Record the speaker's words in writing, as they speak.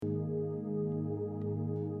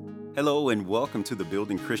Hello and welcome to the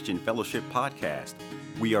Building Christian Fellowship podcast.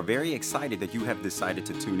 We are very excited that you have decided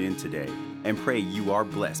to tune in today and pray you are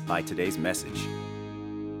blessed by today's message.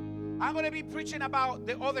 I'm going to be preaching about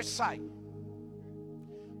the other side.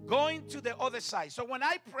 Going to the other side. So when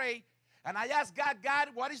I pray and I ask God,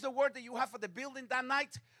 what is the word that you have for the building that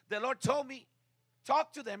night? The Lord told me,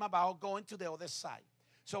 talk to them about going to the other side.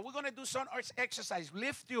 So we're going to do some exercise.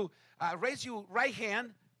 Raise your right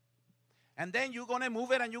hand. And then you're going to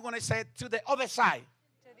move it and you're going to say to the other side.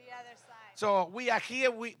 To the other side. So we are here.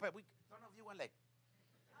 Turn off you one leg.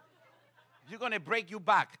 You're going to break your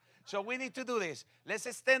back. So we need to do this. Let's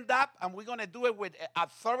stand up and we're going to do it with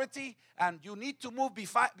authority. And you need to move,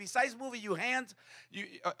 besides moving your hands,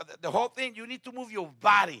 the whole thing, you need to move your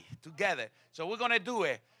body together. So we're going to do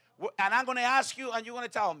it. And I'm going to ask you and you're going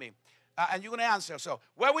to tell me. And you're going to answer. So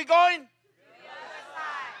where are we going? To the other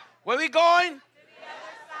side. Where are we going?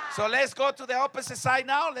 So let's go to the opposite side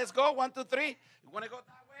now. Let's go. 1, 2, 3. You want to go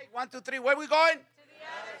that way? 1, 2, 3. Where are we going? To the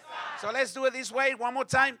other side. So let's do it this way. One more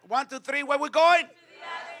time. 1, 2, 3. Where are we going? To the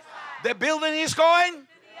other side. The building is going. To the other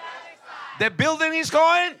side. The building is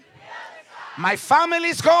going. To the other side. My family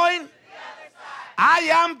is going. To the other side. I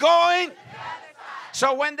am going. To the other side.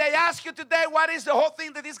 So when they ask you today, what is the whole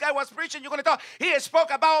thing that this guy was preaching, you're going to talk. He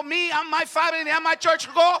spoke about me and my family and my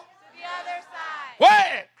church. Go. To the other side.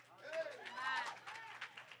 Where?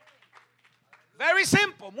 Very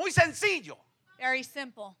simple, muy sencillo. Very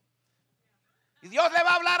simple. Y Dios le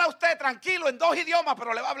va a hablar a usted tranquilo en 2 idiomas,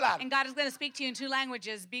 pero le va a hablar. And God is going to speak to you in 2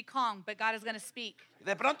 languages. Be calm, but God is going to speak.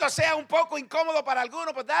 De pronto sea un poco incómodo para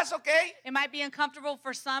algunos, but that's okay. It might be uncomfortable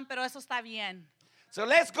for some, pero eso está bien. So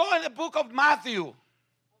let's go in the book of Matthew.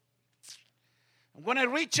 I'm going to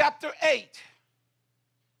read chapter 8.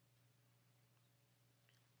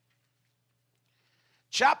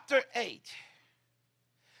 Chapter 8.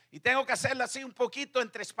 Y tengo que hacerlo así un poquito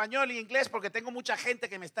entre español y inglés porque tengo mucha gente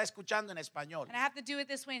que me está escuchando en español. And I have to do it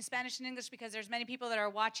this way in Spanish and English because there's many people that are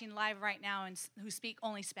watching live right now and who speak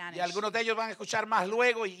only Spanish. Y algunos de ellos van a escuchar más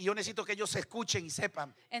luego y yo necesito que ellos se escuchen y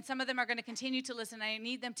sepan. And some of them are going to continue to listen. I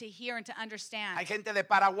need them to hear and to understand. Hay gente de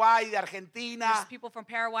Paraguay, de Argentina, There's people from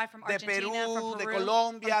Paraguay, from de Argentina, Perú, from de Peru,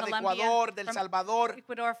 Colombia, from de Colombia, Ecuador, del from Salvador,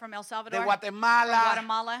 Ecuador, from El Salvador, de Guatemala, from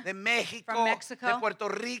Guatemala, de México, from Mexico, de Puerto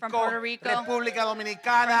Rico, from Puerto Rico, República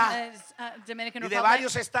Dominicana Dominican y de Republic,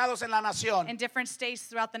 varios estados en la nación in different states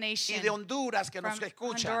throughout the y nation. de Honduras que From nos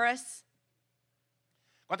escuchan. Honduras.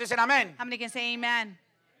 ¿Cuántos dicen amén? How many can say amen?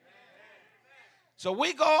 So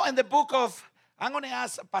we go in the book of, I'm going to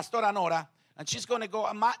ask Pastora Nora, and she's going to go,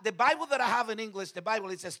 the Bible that I have in English, the Bible,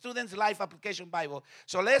 it's a Student's Life Application Bible.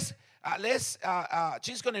 So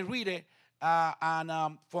she's going to read it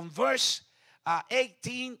from verse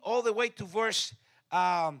 18 all the way to verse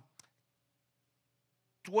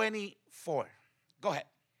 24. Go ahead.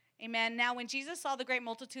 Amen. Now when Jesus saw the great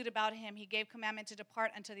multitude about him, he gave commandment to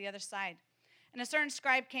depart unto the other side. And a certain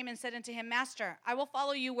scribe came and said unto him, Master, I will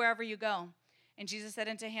follow you wherever you go. And Jesus said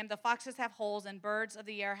unto him, The foxes have holes, and birds of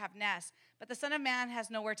the air have nests, but the Son of Man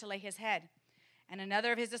has nowhere to lay his head. And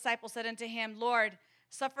another of his disciples said unto him, Lord,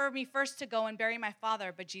 suffer me first to go and bury my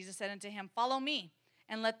father. But Jesus said unto him, Follow me,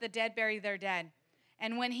 and let the dead bury their dead.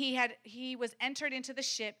 And when he was entered into the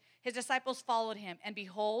ship, his disciples followed him. And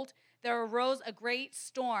behold, there arose a great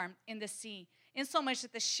storm in the sea, insomuch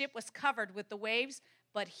that the ship was covered with the waves,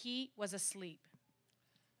 but he was asleep.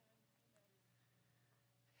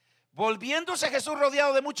 Volviéndose Jesús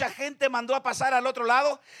rodeado de mucha gente, mandó a pasar al otro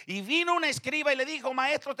lado y vino un escriba y le dijo,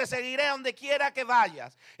 Maestro, te seguiré a donde quiera que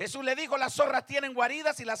vayas. Jesús le dijo, las zorras tienen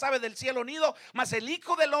guaridas y las aves del cielo nido, mas el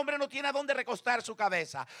Hijo del Hombre no tiene a dónde recostar su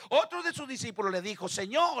cabeza. Otro de sus discípulos le dijo,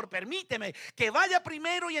 Señor, permíteme que vaya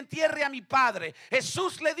primero y entierre a mi Padre.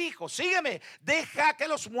 Jesús le dijo, sígueme, deja que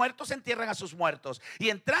los muertos entierren a sus muertos. Y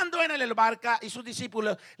entrando en el barca y sus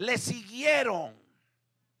discípulos le siguieron.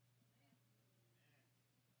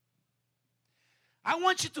 I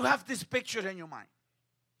want you to have this picture in your mind.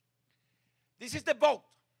 This is the boat.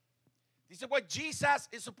 This is what Jesus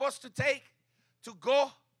is supposed to take to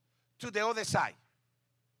go to the other side.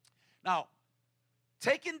 Now,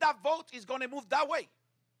 taking that boat is going to move that way.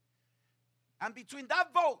 And between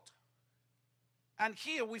that boat and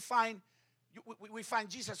here we find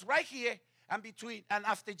Jesus right here, and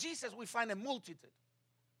after Jesus we find a multitude.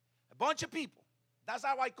 A bunch of people. That's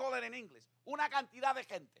how I call it in English. Una cantidad de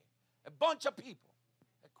gente. A bunch of people.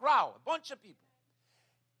 Crowd, a bunch of people.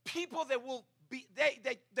 People that will be,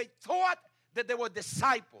 they thought that they were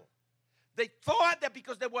disciples. They thought that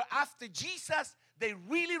because they were after Jesus, they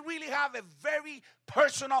really, really have a very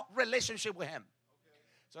personal relationship with him. Okay.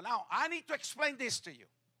 So now I need to explain this to you.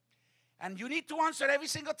 And you need to answer every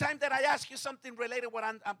single time that I ask you something related to what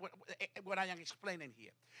I am explaining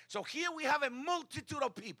here. So here we have a multitude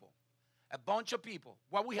of people, a bunch of people.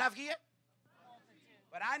 What we have here?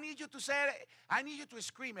 But I need you to say it. I need you to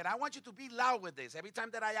scream it. I want you to be loud with this. Every time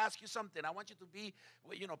that I ask you something, I want you to be,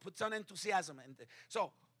 put some enthusiasm.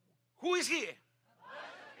 So, who is here?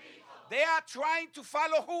 They are trying to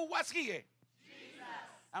follow who was here. Jesus.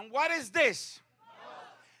 And what is this?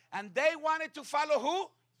 And they wanted to follow who?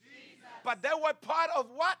 Jesus. But they were part of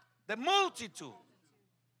what? The multitude.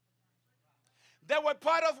 They were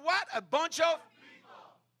part of what? A bunch of people.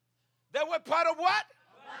 They were part of what?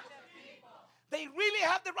 They really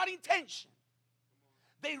have the right intention.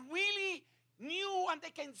 They really knew and they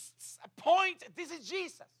can point, this is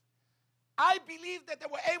Jesus. I believe that they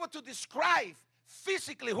were able to describe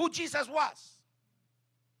physically who Jesus was.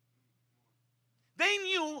 They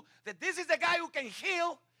knew that this is the guy who can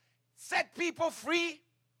heal, set people free,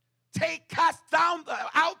 cast down,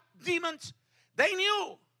 out demons. They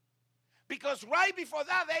knew. Because right before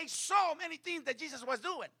that, they saw many things that Jesus was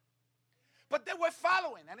doing. But they were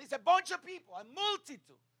following, and it's a bunch of people, a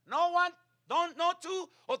multitude. No one, no 2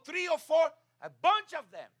 or 3 or 4, a bunch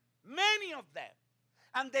of them, many of them.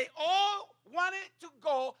 And they all wanted to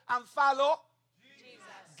go and follow Jesus.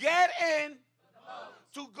 Get in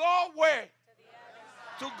to go where?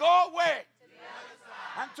 To go where?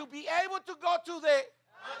 And to be able to go to the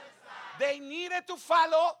they needed to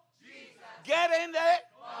follow, get in there,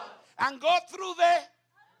 and go through there.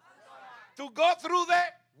 To go through there.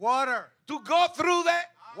 Water. To go through there.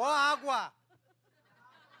 Agua.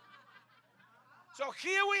 So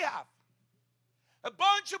here we have a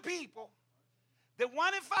bunch of people that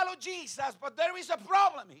want to follow Jesus, but there is a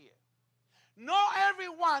problem here. Not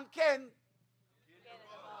everyone can,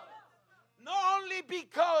 not only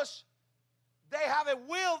because they have a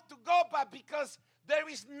will to go, but because there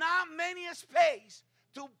is not many space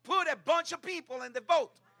to put a bunch of people in the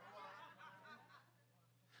boat.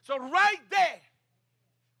 So right there,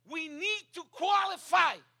 we need to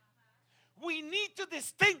qualify. We need to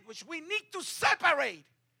distinguish. We need to separate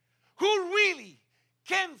who really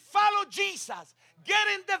can follow Jesus, get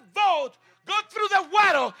in the boat, go through the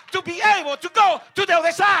water to be able to go to the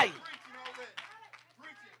other side.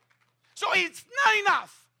 So it's not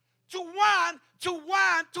enough to want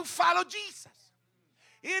to follow Jesus.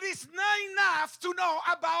 It is not enough to know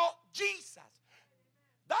about Jesus.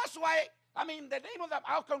 That's why, the name of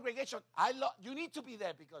our congregation, you need to be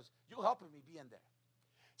there because you're helping me be in there.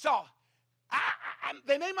 So,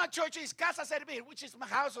 the name of church is Casa, Servir, which is my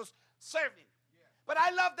house of serving. But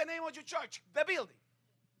I love the name of your church, the building.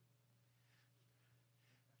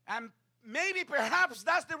 And maybe perhaps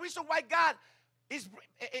that's the reason why God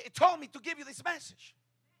told me to give you this message.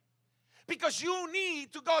 Because you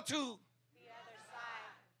need to go to the other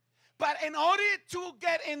side. But in order to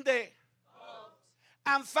get in there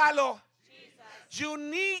and follow, you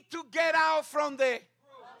need to get out from there.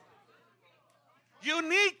 You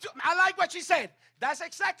need to, I like what she said. That's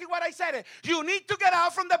exactly what I said. You need to get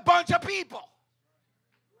out from the bunch of people.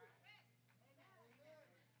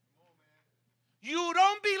 You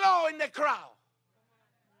don't belong in the crowd.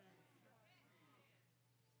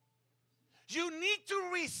 You need to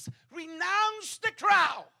renounce the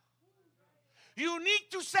crowd. You need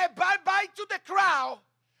to say bye-bye to the crowd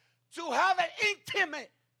to have an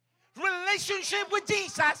intimate relationship with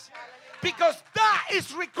Jesus, because that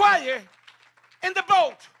is required in the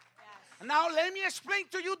boat. Yes. Now let me explain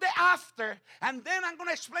to you the after, and then I'm going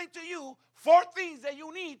to explain to you 4 things that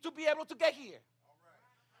you need to be able to get here.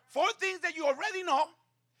 4 things that you already know,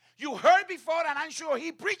 you heard before, and I'm sure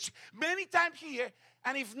he preached many times here.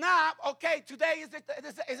 And if not, okay, today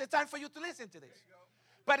is the time for you to listen to this.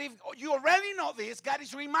 But if you already know this, God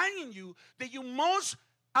is reminding you that you must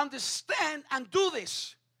understand and do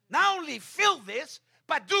this. Not only feel this,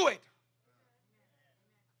 but do it.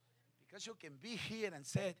 Because you can be here and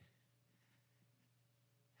say,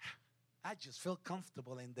 I just feel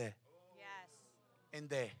comfortable in there. Yes. In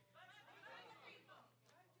there.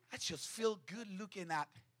 I just feel good looking at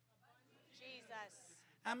Jesus.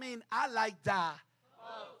 I like that.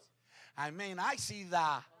 I see the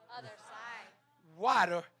other side.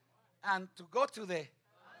 Water, and to go to the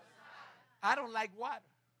I don't like water.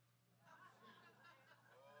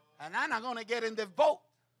 And I'm not going to get in the boat.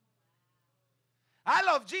 I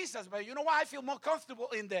love Jesus, but you know why I feel more comfortable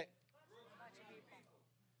in there?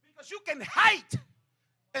 Because you can hide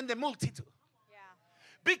in the multitude. Yeah.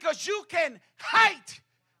 Because you can hide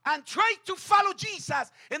and try to follow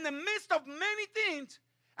Jesus in the midst of many things,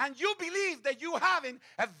 and you believe that you're having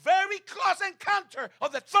a very close encounter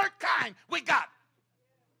of the third kind with God.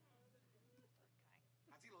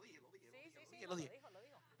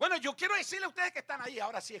 Bueno, yo quiero decirle a ustedes que están ahí,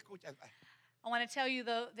 ahora sí escuchan. I want to tell you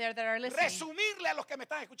there that are listening Resumirle a los que me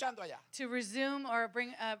están escuchando allá. to resume or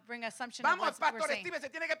bring assumption of Vamos, what we're Pastor saying. Steve se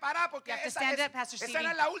tiene que parar porque You have to esa stand up, Pastor Stevie. no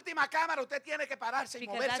es la última cámara. Usted tiene que pararse y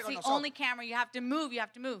Because moverse that's con the nosotros. only camera. You have to move. You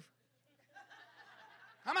have to move.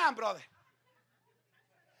 Come on, brother.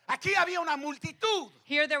 Aquí había una multitud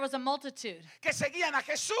Here there was a multitude que seguían a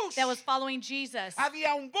Jesús. that was following Jesus.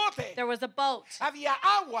 Había un bote, There was a boat. había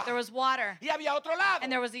agua There was water. y había otro lado.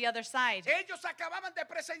 And there was the other side. Ellos acababan de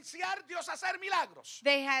presenciar Dios hacer milagros.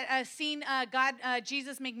 They had seen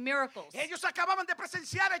Jesus make miracles. Ellos acababan de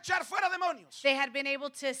presenciar echar fuera demonios. They had been able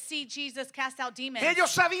to see Jesus cast out demons.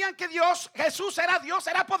 Ellos sabían que Jesús era Dios,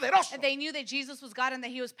 era poderoso. They knew that Jesus was God and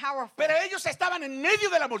that he was powerful. Pero ellos estaban en medio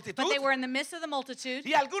de la multitud. But they were in the midst of the multitude.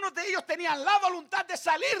 Y algunos de ellos tenían la voluntad de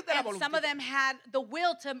salir de la And voluntad. some of them had the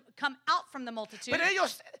will to come out from the multitude. Pero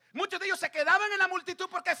muchos de ellos se quedaban en la multitud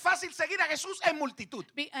porque es fácil seguir a Jesús en multitud.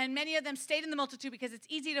 And many of them stayed in the multitude because it's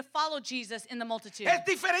easy to follow Jesus in the multitude. Es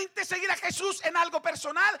diferente seguir a Jesús en algo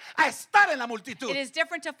personal a estar en la multitud. It is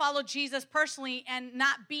different to follow Jesus personally and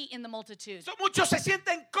not be in the multitude. So, muchos se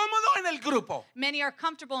sienten cómodos en el grupo, Many are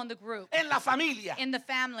comfortable in the group, en la familia, in the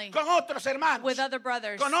family, con otros hermanos, with other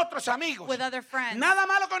brothers, con otros amigos. with other friends. Nada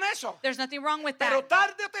malo con eso. There's nothing wrong with Pero that.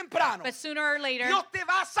 tarde o temprano, But sooner or later, Dios te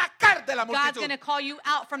va a sacar de la God's multitud. going to call you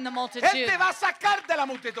out from the Él multitude. te va a sacar de la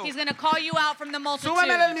multitud. He's going to call you out from the Súbeme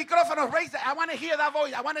el multitude. micrófono, raise it. I want to hear that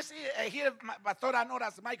voice. I want to hear Pastora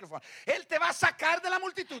Nora's microphone. Él te va a sacar de la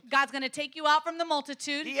multitud. God's going to take you out from the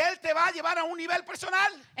multitude, Y Él te va a llevar a un nivel personal.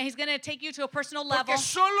 and he's going to take you to a personal level, Porque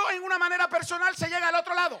solo en una manera personal se llega al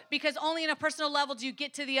otro lado. because only in a personal level do you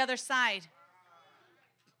get to the other side.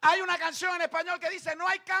 Hay una canción en español que dice, no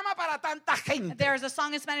hay cama para tanta gente. There's a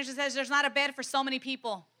song in Spanish that says there's not a bed for so many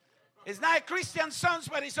people. It's not a Christian song,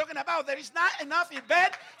 but it's talking about there is not enough in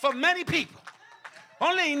bed for many people.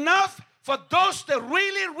 Only enough for those that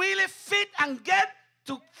really, really fit and get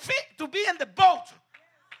to be in the boat.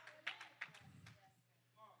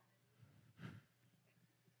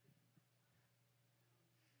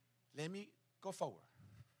 Let me go forward.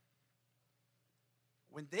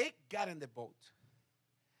 When they got in the boat,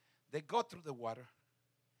 they go through the water.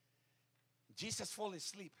 Jesus fall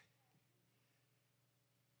asleep.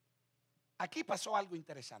 Aquí pasó algo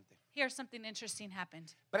interesante. Here's something interesting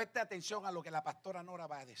happened. Preste atención a lo que la pastora Nora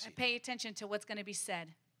va a decir. Pay attention to what's going to be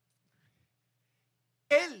said.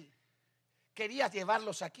 Él quería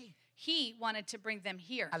llevarlos aquí, He wanted to bring them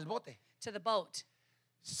here al bote. to the boat.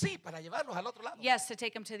 Sí, para llevarlos al otro lado. Yes, to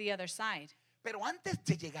take them to the other side. Pero antes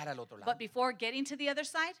de llegar al otro lado. But before getting to the other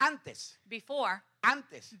side, Antes. before,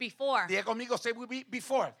 Diga conmigo, say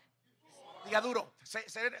before. Diga duro. Say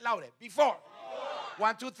louder. Before.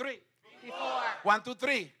 1, 2, 3. before, 1, 2,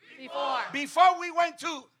 3. before. Before we went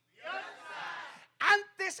to.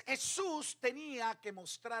 Antes Jesús tenía que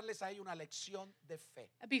mostrarles a ellos una lección de fe.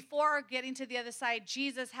 Before getting to the other side,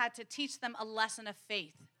 Jesus had to teach them a lesson of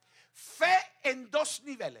faith. Fe en dos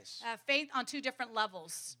niveles. Faith on two different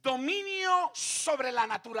levels. Dominio sobre la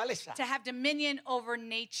naturaleza. To have dominion over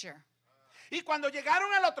nature. Y cuando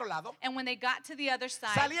llegaron al otro lado, And when they got to the other side,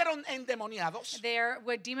 salieron endemoniados. there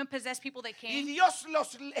were demon-possessed people that Y came.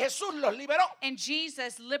 Jesús los liberó. And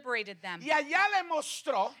Jesus liberated them. Y allá le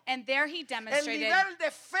mostró And there he el demonstrated. nivel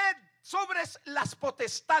de fe sobre las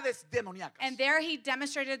potestades demoníacas. And there he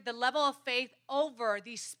demonstrated the level of faith over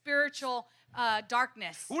the spiritual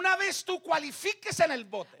darkness. Una vez tú cualifiques en el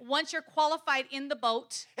bote, Once you're qualified in the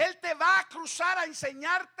boat, Él te va a cruzar a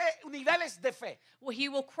enseñarte niveles de fe. well, he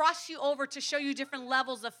will cross you over to show you different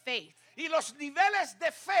levels of faith. Y los niveles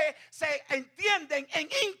de fe se entienden en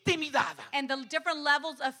intimidad. And the different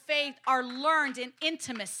levels of faith are learned in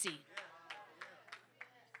intimacy.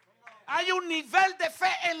 Hay un nivel de fe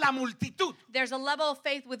en la multitud, There's a level of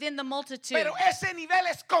faith within the multitude. pero ese nivel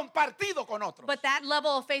es compartido con otros. But that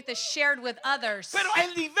level of faith is shared with others. Pero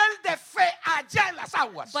el nivel de fe allá en las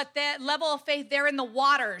aguas But that level of faith there in the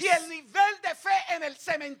waters. y el nivel de fe en el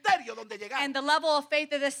cementerio donde llegaron And the level of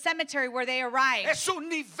faith at the cemetery where they arrived. es un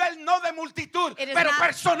nivel no de multitud, It is pero not-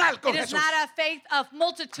 personal con It is Jesús. not a faith of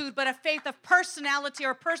multitude, but a faith of personality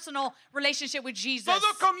or personal relationship with Jesus.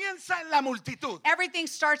 Todo comienza en la multitud Everything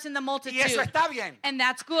starts in the y multitude. eso está bien, And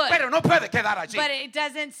that's good. pero no puede quedar allí. But it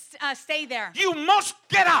doesn't stay there. You must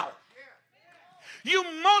get out. You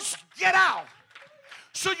must get out.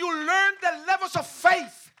 So you learn the levels of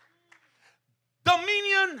faith,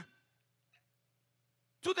 dominion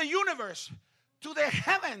to the universe, to the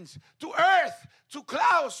heavens, to earth, to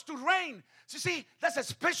clouds, to rain. You see, that's a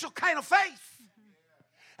special kind of faith.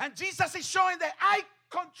 And Jesus is showing that I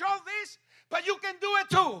control this, but you can do it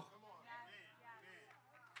too.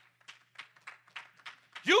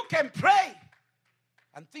 You can pray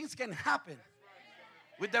and things can happen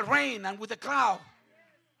with the rain and with the cloud.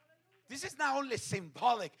 This is not only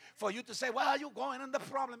symbolic for you to say, well, you're going on the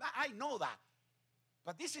problem. I know that.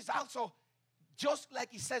 But this is also, just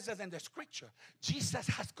like he says it in the scripture, Jesus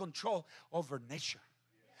has control over nature.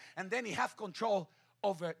 And then he has control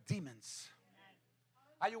over demons.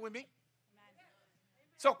 Are you with me?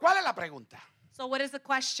 So, ¿cuál es la pregunta? So what is the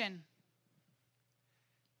question?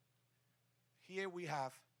 Here we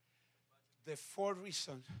have the 4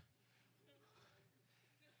 reasons,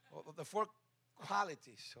 or the 4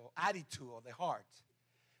 qualities or attitude of the heart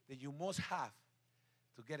that you must have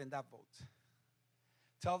to get in that boat.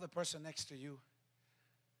 Tell the person next to you,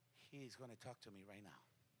 he is going to talk to me right now.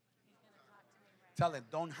 Tell them,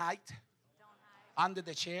 don't hide, under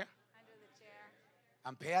the chair,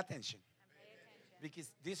 and pay attention.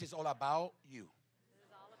 Because this is all about you.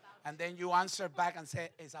 And then you answer back and say,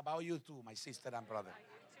 it's about you too, my sister and brother.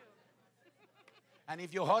 And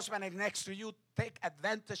if your husband is next to you, take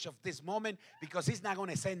advantage of this moment because he's not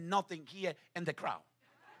going to say nothing here in the crowd.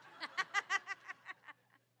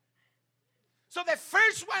 So the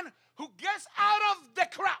first one who gets out of the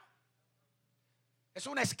crowd is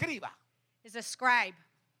un escriba. Is a scribe.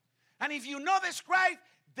 And if you know the scribe,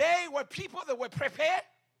 they were people that were prepared.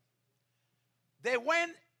 They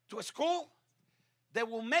went to a school. They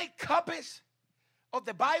will make copies of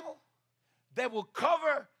the Bible. They will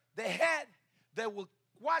cover the head. They will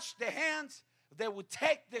wash their hands. They will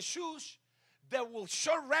take the shoes. They will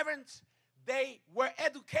show reverence. They were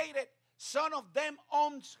educated. Some of them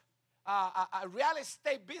owned a real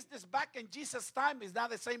estate business back in Jesus' time. It's not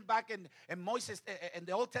the same back in Moses in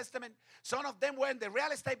the Old Testament. Some of them were in the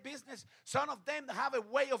real estate business. Some of them have a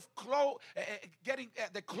way of getting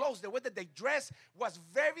the clothes. The way that they dress was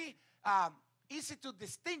very easy to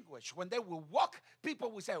distinguish. When they would walk, people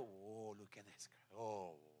would say, oh, look at this girl.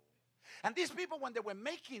 Oh. And these people, when they were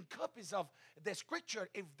making copies of the scripture,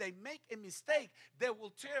 if they make a mistake, they will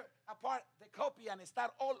tear apart the copy and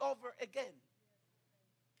start all over again.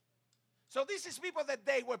 So this is people that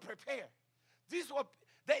they were prepared. These were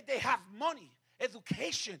they have money,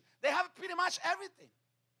 education. They have pretty much everything.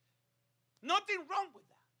 Nothing wrong with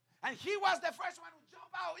that. And he was the first one who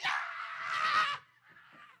jumped out. Yeah!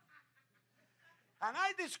 And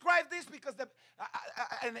I describe this because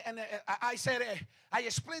I said, I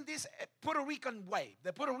explained this Puerto Rican way.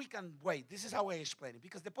 The Puerto Rican way. This is how I explain it.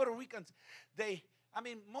 Because the Puerto Ricans,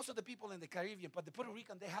 most of the people in the Caribbean, but the Puerto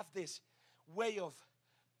Rican, they have this way of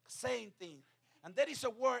saying things. And there is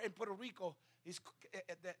a word in Puerto Rico,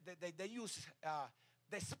 they use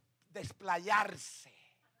desplayarse.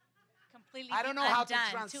 Completely I don't know undone, how to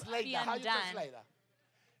translate that. How you undone. translate that?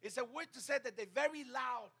 It's a word to say that they're very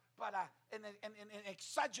loud, but in an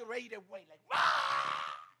exaggerated way, like rah!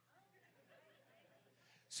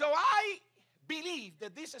 So I believe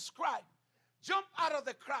that this scribe jumped out of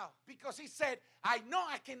the crowd because he said, I know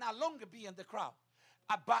I can no longer be in the crowd,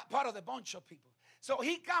 part of the bunch of people. So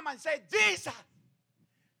he come and said, Jesus,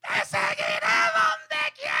 te seguiré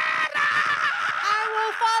donde quiera. I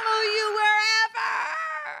will follow you wherever.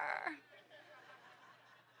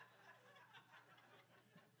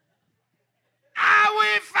 I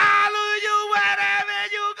will follow you wherever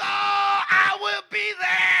you go. I will be there.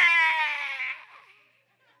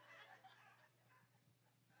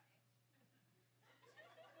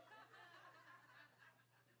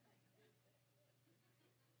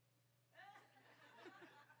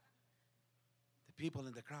 The people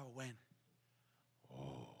in the crowd went,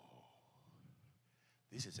 oh,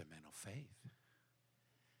 this is a man of faith.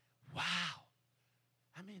 Wow.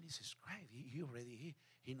 I mean, he's a scribe.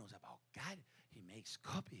 He knows about God. He makes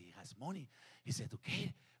copy. He has money. He's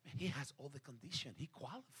educated. He has all the conditions. He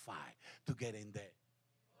qualified to get in there.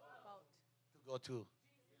 To go to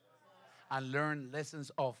and learn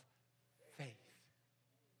lessons of faith.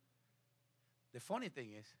 The funny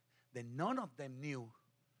thing is that none of them knew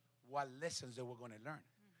what lessons they were going to learn.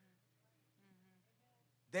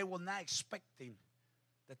 They were not expecting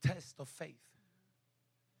the test of faith.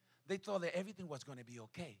 They thought that everything was going to be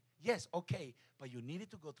okay. Yes, okay, but you needed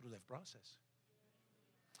to go through the process.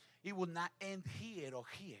 It will not end here or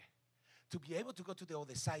here. To be able to go to the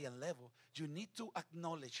other side and level, you need to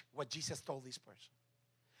acknowledge what Jesus told this person.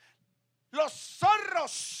 Los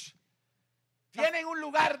zorros tienen un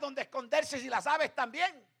lugar donde esconderse y las aves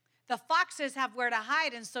también. The foxes have where to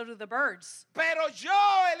hide, and so do the birds. Pero yo,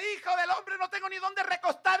 el Hijo del Hombre, no tengo ni donde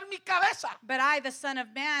recostar mi cabeza. But I, the Son of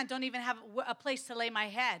Man, don't even have a place to lay my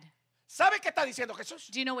head. ¿Sabe qué está diciendo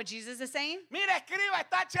Jesús? Do you know what Jesus is saying? Mira, escriba,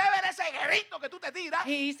 está chévere ese grito que tú te tiras.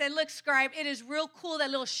 He said, look, scribe, it is real cool, that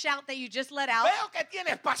little shout that you just let out. Veo que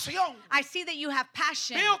tienes pasión. I see that you have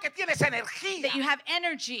passion, Veo que tienes energía. that you have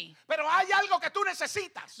energy, Pero hay algo que tú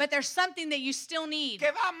necesitas. but there's something that you still need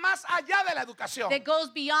Que va más allá de la educación. that goes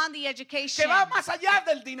beyond the education, Que va más allá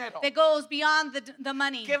del dinero. that goes beyond the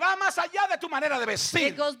money, Que va más allá de tu manera de vestir.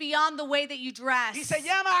 it goes beyond the way that you dress. Y se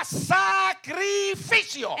llama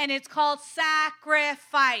sacrificio. And it's called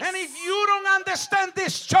sacrifice. And if you don't understand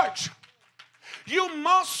this, church, you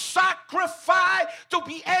must sacrifice to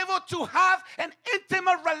be able to have an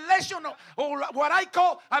intimate relation, or what I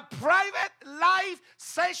call a private life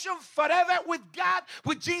session forever with God,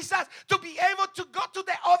 with Jesus, to be able to go to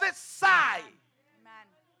the other side. Amen.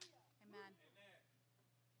 Amen.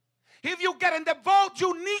 If you get in the boat,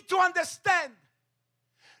 you need to understand.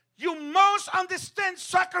 You must understand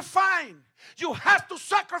sacrificing. You have to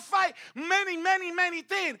sacrifice many, many, many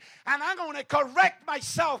things. And I'm going to correct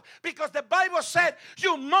myself because the Bible said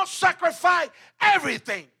you must sacrifice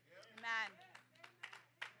everything. Amen.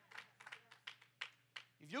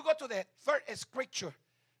 If you go to the first scripture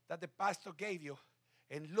that the pastor gave you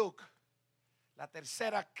in Luke, la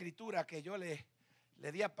tercera escritura que yo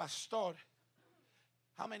le di a pastor,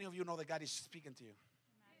 how many of you know that God is speaking to you?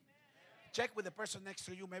 Check with the person next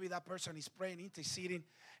to you. Maybe that person is praying, interceding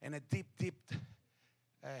in a deep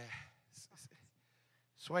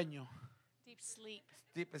sueño. Deep sleep.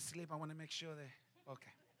 Deep sleep. I want to make sure that,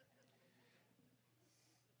 okay.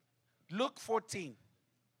 Luke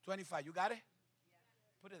 14:25. You got it?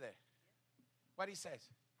 Put it there. What he says.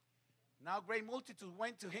 Now great multitude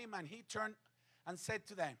went to him, and he turned and said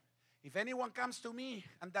to them, if anyone comes to me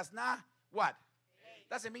and does not, what?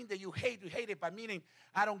 Doesn't mean that you hate it, but meaning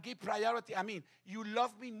I don't give priority. I mean, you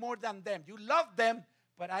love me more than them. You love them,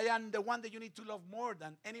 but I am the one that you need to love more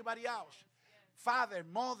than anybody else. Father,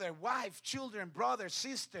 mother, wife, children, brother,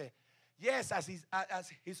 sister. Yes, as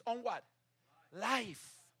his own what? Life.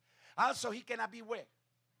 Also, he cannot be where?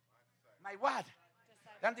 My what?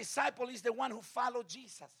 And disciple is the one who followed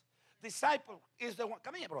Jesus. Disciple is the one.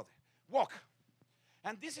 Come here, brother. Walk.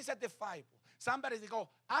 And this is a disciple. Somebody they go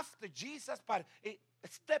after Jesus, but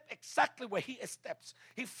step exactly where he steps.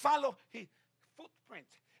 He follow his footprint,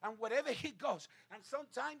 and wherever he goes. And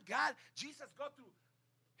sometimes Jesus go to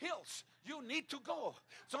hills. You need to go.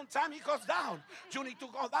 Sometimes he goes down. You need to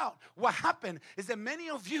go down. What happened is that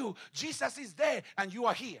many of you, Jesus is there, and you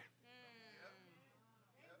are here.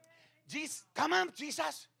 Jesus, come on,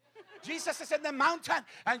 Jesus. Jesus is in the mountain,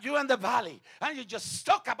 and you in the valley, and you just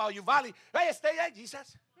talk about your valley. Hey, stay there,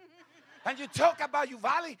 Jesus. And you talk about your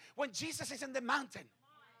valley when Jesus is in the mountain.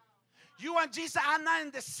 You and Jesus are not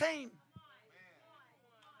in the same.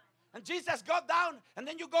 And Jesus go down and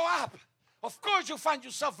then you go up. Of course you find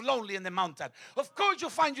yourself lonely in the mountain. Of course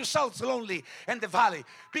you find yourself lonely in the valley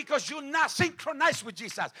because you're not synchronized with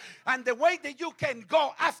Jesus. And the way that you can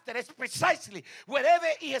go after is precisely wherever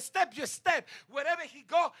he step, you step. Wherever he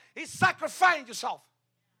go, he's sacrificing yourself.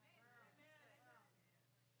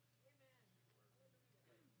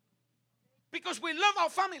 Because we love our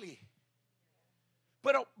family.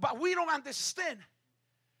 But we don't understand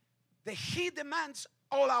that he demands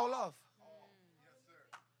all our love.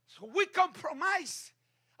 So we compromise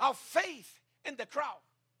our faith in the crowd.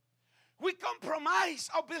 We compromise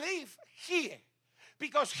our belief here.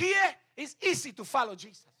 Because here is easy to follow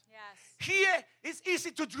Jesus. Yes. Here is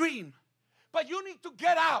easy to dream. But you need to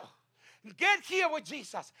get out. Get here with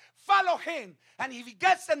Jesus. Follow him. And if he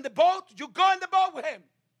gets in the boat, you go in the boat with him.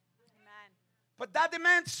 But that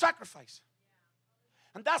demands sacrifice.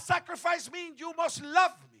 And that sacrifice means you must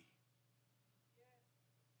love me.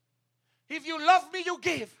 If you love me, you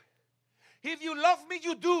give. If you love me,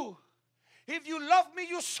 you do. If you love me,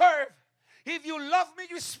 you serve. If you love me,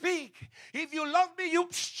 you speak. If you love me, you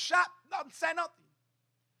shut up, say nothing.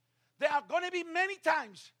 There are going to be many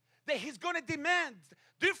times that he's going to demand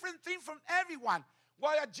different things from everyone.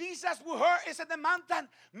 While Jesus with her is in the mountain,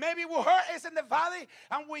 maybe with her is in the valley,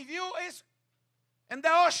 and with you is in the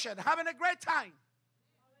ocean, having a great time.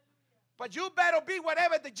 But you better be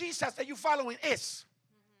whatever the Jesus that you're following is.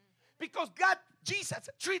 Because God, Jesus,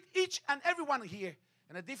 treat each and everyone here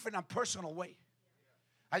in a different and personal way.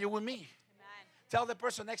 Are you with me? Amen. Tell the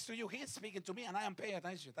person next to you, he is speaking to me and I am paying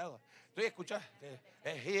attention. Tell him.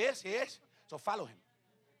 He is. So follow him.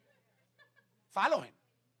 Follow him.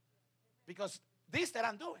 Because this that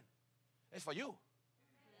I'm doing is for you.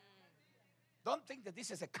 Don't think that this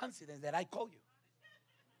is a coincidence that I call you.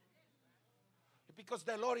 Because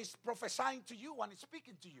the Lord is prophesying to you and is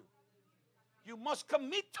speaking to you. You must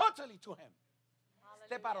commit totally to him. Hallelujah.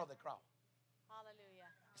 Step out of the crowd. Hallelujah.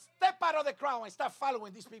 Step out of the crowd and start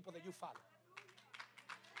following these people that you follow.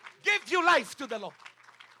 Give your life to the Lord.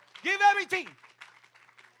 Give everything.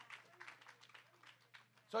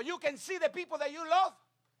 So you can see the people that you love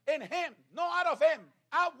in Him, not out of Him,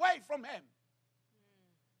 away from Him.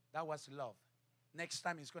 That was love. Next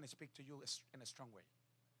time He's going to speak to you in a strong way.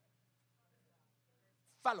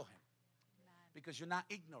 Follow Him. Because you're not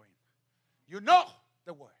ignorant. You know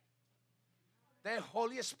the Word. The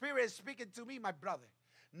Holy Spirit is speaking to me, my brother.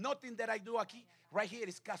 Nothing that I do aquí, right here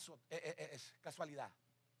is casualidad.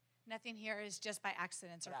 Nothing here is just by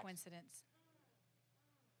accidents or coincidence.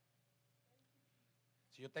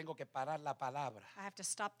 Si yo tengo que parar la palabra I have to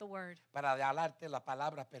stop the word para hablarte la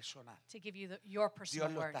palabra personal. to give you your personal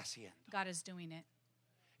Dios lo word. está haciendo. God is doing it.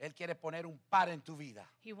 Él quiere poner un par en tu vida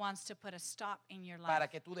He wants to put a stop in your life para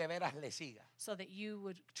que tú de veras le sigas. so that you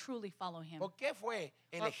would truly follow Him. ¿Por qué fue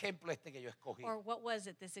el ejemplo este que yo escogí? Or what was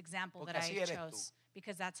it, this example Porque that así I eres chose?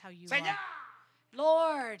 Because that's how you Señor, are.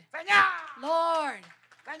 Lord, Señor, Lord,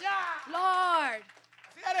 Señor. Lord.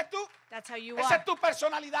 Así eres tú. That's how you Esa es are. tu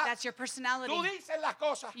personalidad. That's your personality. Tú dices las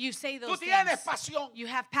cosas. You say Tú those tienes things. pasión. You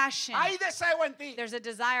have passion. Hay deseo en ti. There's a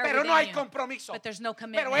desire Pero no within hay you, compromiso. but there's no Pero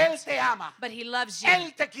commitment. Él te ama. But He loves you.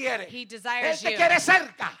 Él te quiere. He Él desires te you. quiere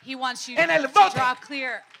cerca. He wants you En el to bote. draw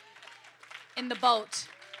clear in the boat.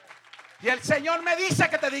 Y el Señor me dice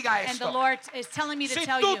que te diga And the esto. Lord is telling me to Si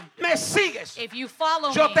tell tú you, me sigues, if you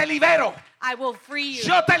follow yo te me, libero. I will free you.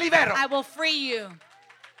 Yo te libero. I will free you.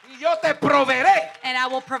 Y yo te proveeré. And I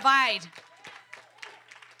will provide.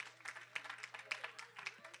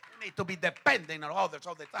 You need to be dependent on others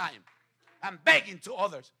all the time. And begging to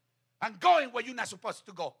others. And going where you're not supposed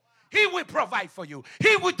to go. He will provide for you.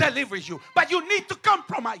 He will deliver you. But you need to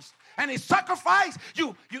compromise. And in sacrifice,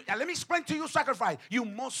 let me explain to you sacrifice. You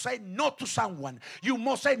must say no to someone. You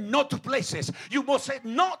must say no to places. You must say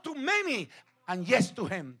no to many. And yes to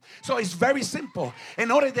Him. So it's very simple. In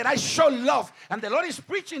order that I show love, and the Lord is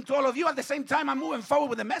preaching to all of you at the same time, I'm moving forward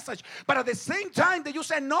with the message. But at the same time that you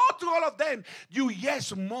say no to all of them, you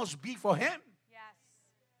yes must be for Him. Yes.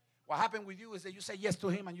 What happened with you is that you say yes to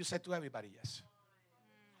Him and you say to everybody yes.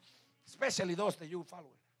 Especially those that you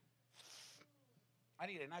follow. I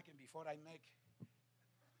need a napkin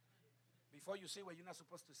before you see what you're not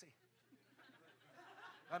supposed to see.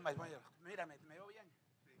 Mírame, ¿me veo bien?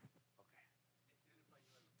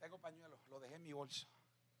 Tengo pañuelo, lo dejé en mi bolso.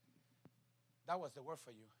 That was the word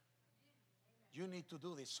for you. You need to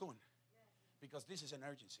do this soon because this is an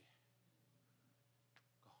urgency.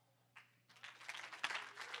 Go.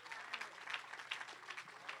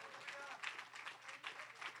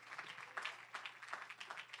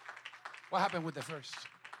 What happened with the first?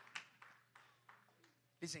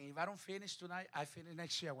 Listen, if I don't finish tonight, I finish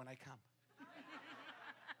next year when I come.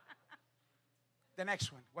 The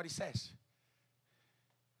next one, what it says.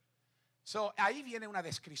 So, ahí viene una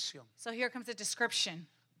descripción So here comes a description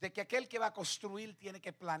de que aquel que va a construir tiene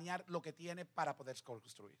que planear lo que tiene para poder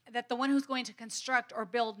construir. that the one who's going to construct or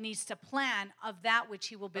build needs to plan of that which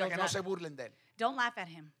he will Para build que no up. se burlen de él. Don't laugh at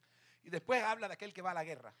him. Y después habla de aquel que va a la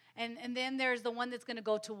guerra, And then there's the one that's going to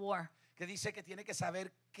go to war. que dice que tiene que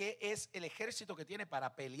saber qué es el ejército que tiene para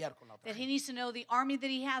pelear con la otra That he gente. needs to know the army that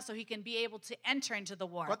he has so he can be able to enter into the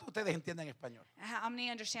war. ¿Cuántos de ustedes entienden español? How many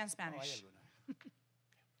understand No, hay Spanish? algunos.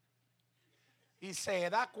 Y se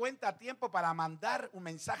da cuenta a tiempo para mandar un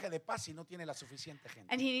mensaje de paz si no tiene la suficiente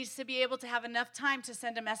gente. And he needs to be able to have enough time to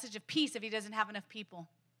send a message of peace if he doesn't have enough people.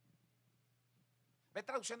 Ve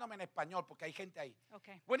traduciéndome en español porque hay gente ahí.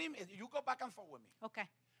 Okay. You go back and forth with me. Okay.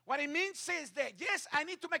 What it means is that, yes, I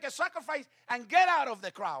need to make a sacrifice and get out of the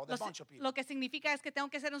crowd, the bunch of people. Lo que significa es que tengo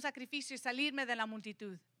que hacer un sacrificio y salirme de la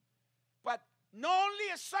multitud. But not only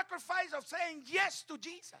a sacrifice of saying yes to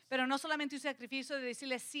Jesus Pero no solamente un sacrificio de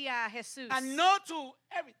decirle sí a Jesús and no to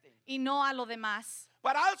everything, y no a lo demás.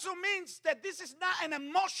 but also means that this is not an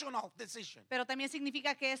emotional decision. Pero también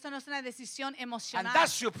significa que esto no es una decisión And emocional.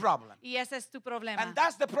 that's your problem. Y ese es tu problema. And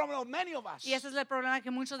that's the problem of many of us. Y ese es el problema que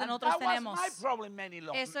muchos de And nosotros that was tenemos. my problem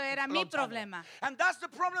Eso era mi long time ago. problema. And that's the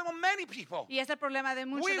problem of many people. Y es el problema de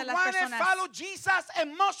muchas We de las want to personas. follow Jesus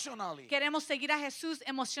emotionally. Queremos seguir a Jesús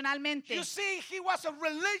emocionalmente. You see, he was a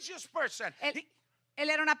religious person. Él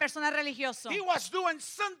era una persona religiosa. He was doing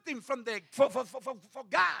something for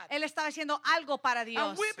God. Él estaba haciendo algo para Dios.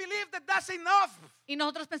 And we believe that that's enough. Y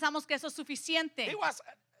nosotros pensamos que eso es suficiente. He was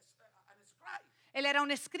an scribe. Él era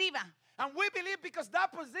un escriba. And we believe because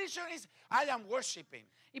that position is, I am worshiping.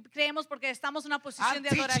 Y creemos porque estamos en una posición I'm de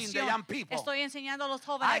teaching the adoración. young people. Estoy enseñando a los I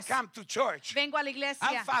jóvenes. come to church. Vengo a la I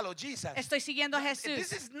iglesia. follow Jesus. Estoy siguiendo a This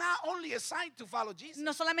Jesús. is not only a sign to follow Jesus.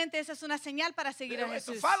 No solamente esa es una señal para seguir a To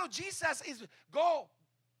Jesús. follow Jesus is go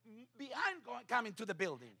beyond coming to the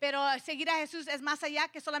building. Pero seguir a Jesús es más allá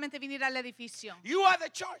que solamente venir al edificio. You are the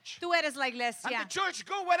church. Tú eres la And iglesia. the church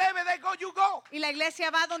go wherever they go, you go. Y la iglesia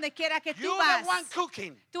va donde quiera que tú You're vas. the one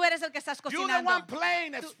cooking. Tú eres el que estás You're the cocinando. one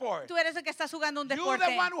playing a sport. Tú eres el que estás jugando un You're deporte.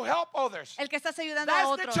 the one who help others. El que estás ayudando That's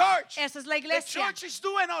a the otros. church. Esa es la The iglesia. church is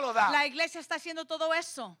doing all of La that. iglesia está haciendo todo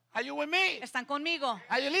eso. Are you with me? Están conmigo.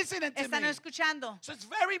 Are you listening to Están me? escuchando. So it's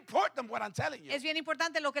very important what I'm telling you. Es bien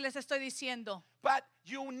importante lo que les estoy diciendo. But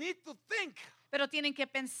you need to think. Pero tienen que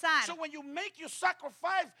pensar. So when you make your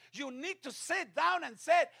sacrifice, you need to sit down and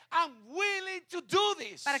say, I'm willing to do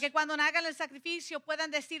this. Para que cuando hagan el sacrificio puedan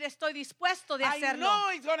decir, estoy dispuesto de I hacerlo. know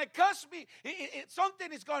it's going to cost me.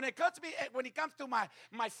 Something is going to cost me when it comes to my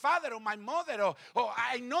father or my mother. Or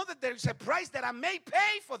I know that there's a price that I may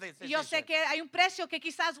pay for this Yo sé decision. que hay un precio que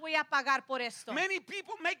quizás voy a pagar por esto. Many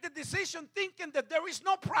people make the decision thinking that there is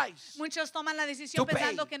no price. Muchos toman la decisión To pay.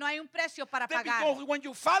 pensando que no hay un precio para That pagar. because when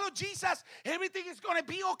you follow Jesus, everything is going to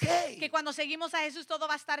be okay. Que cuando seguimos a Jesús todo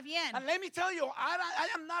va a estar bien. And let me tell you, I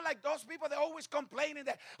am not like those people that always complaining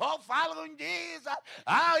that, oh, following Jesus,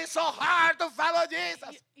 oh, it's so hard to follow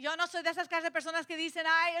Jesus. Yo no soy de esas clases de personas que dicen,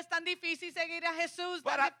 ay, es tan difícil seguir a Jesús.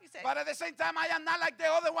 But, tan difícil". but at the same time, I am not like the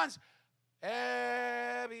other ones.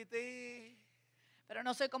 Everything. Pero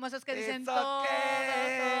no soy como esos que dicen, It's todo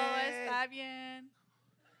okay. está bien.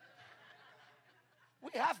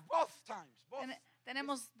 We have both times. Both.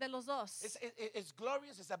 Tenemos de los dos. It's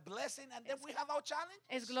glorious, it's a blessing, and then we have our challenge.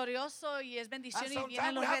 Es glorioso y es And bendición y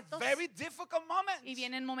vienen sometimes we los have retos. very difficult moments. Y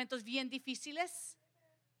vienen momentos bien difíciles.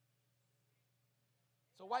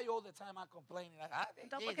 So why all the time I'm complaining?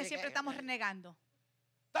 Entonces, porque siempre estamos renegando.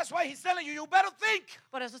 That's why he's telling you, you better think.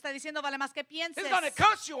 Por eso está diciendo, vale más que pienses. It's going to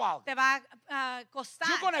cost you out. Te va a costar.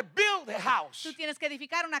 You're going to build a house. Tú tienes que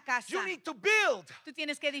edificar una casa. You need to build. Tú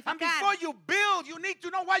tienes que And edificar. before you build, you need to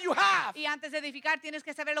know what you have. Y antes de edificar tienes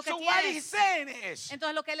que saber lo que So what he's tienes. saying is,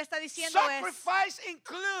 Entonces lo que él está diciendo es, sacrifice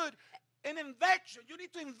include an investment. You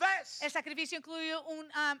need to invest. el sacrificio incluye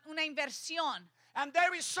una inversión. And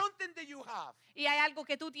there is something that you have. Y hay algo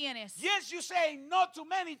que tú tienes. Yes, you say no to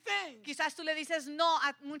many things. Quizás tú le dices no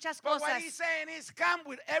a muchas But what cosas. he's saying is come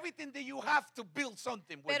with everything that you have to build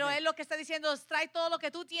something with Pero me. él lo que está diciendo es trae todo lo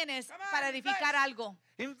que tú tienes Come on, para edificar invest. algo.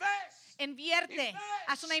 Invest. Invierte. Invest.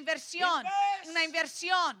 Haz una inversión. Invest. Una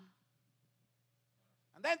inversión.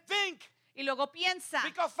 And then think. Y luego piensa.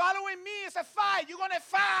 Because following me is a fight. You're going to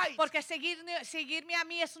fight. Porque seguirme a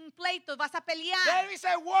mí es un pleito. Vas a pelear. There is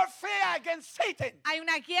a warfare against Satan. Hay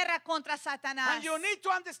una guerra contra Satanás. And you need to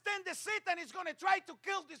understand that Satan is going to try to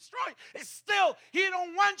kill, destroy. Still, he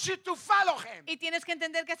don't want you to follow him. Y tienes que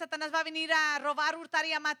entender que Satanás va a venir a robar, hurtar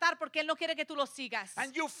y a matar porque él no quiere que tú lo sigas.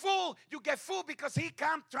 And you get fooled because he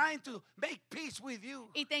comes trying to make peace with you.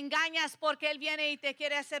 Y te engañas porque él viene y te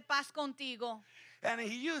quiere hacer paz contigo. And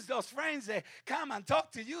he used those friends that come and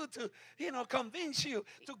talk to you to, convince you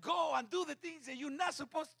to go and do the things that you're not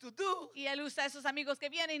supposed to do. Y él usa a esos amigos que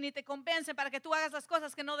vienen y te convencen para que tú hagas las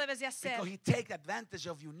cosas que no debes de hacer. Because he takes advantage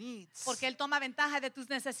of your needs. Porque él toma ventaja de tus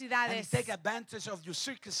And he necesidades. takes advantage of your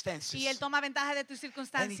circumstances. Y él toma ventaja de tus And he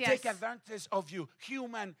circunstancias. takes advantage of your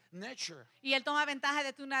human nature. Y él toma ventaja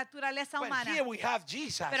de tu naturaleza But humana. here we have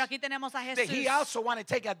Jesus. Pero aquí tenemos a That Jesús. he also want to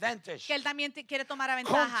take advantage. Que él también quiere tomar a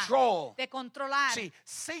ventaja. Control. De controlar. See,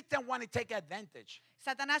 Satan want to take advantage.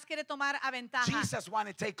 Satanás quiere tomar a ventaja. Jesus want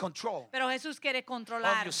to take control Pero Jesús quiere of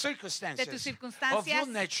controlar your circumstances, de tus of circunstancias, your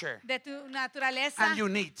nature, de tu naturaleza and your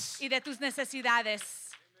needs. y de tus necesidades.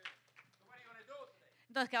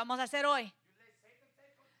 Entonces, ¿qué vamos a hacer hoy?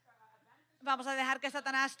 Vamos a dejar que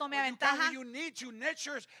Satanás tome a When you carry ventaja. your needs, your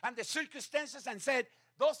natures, and the circumstances, and said,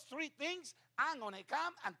 those three things, I'm going to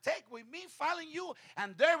come and take with me, following you,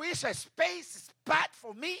 and there is a spot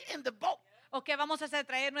for me in the boat. ¿O qué vamos a hacer?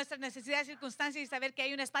 Traer nuestras necesidades, circunstancias y saber que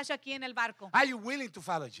hay un espacio aquí en el barco. Are you willing to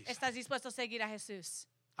follow Jesus? ¿Estás dispuesto a seguir a Jesús?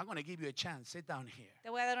 I'm going to give you a chance. Sit down here. Te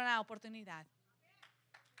voy a dar una oportunidad.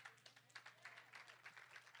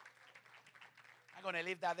 I'm going to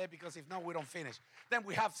leave that there because if not, we don't finish. Then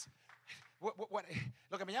we have...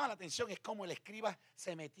 Lo que me llama la atención es cómo el escriba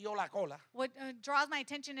se metió la cola What draws my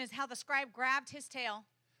attention is how the scribe grabbed his tail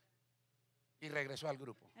y regresó al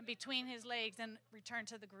grupo. and between his legs and returned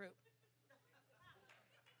to the group.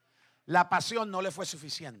 La pasión no le fue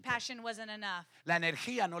suficiente. Passion wasn't enough. La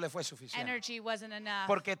energía no le fue suficiente. Energy wasn't enough.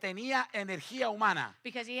 Porque tenía energía humana,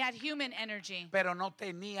 Because he had human energy, pero no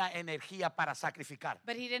tenía energía para sacrificar.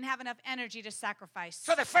 but he didn't have enough energy to sacrifice.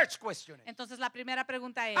 So the first question is, Entonces la primera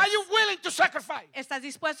pregunta es, are you willing to sacrifice? ¿estás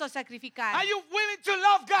dispuesto a sacrificar? Are you willing to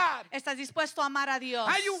love God? ¿Estás dispuesto a amar a Dios?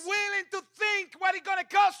 Are you willing to think what it's going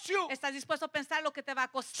to cost you? ¿Estás dispuesto a pensar lo que te va a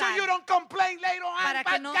So costar? you don't complain later on, Para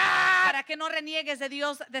but que no, God, para que no reniegues de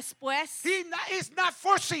Dios después. He's not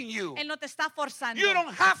forcing you. Él no te está forzando. You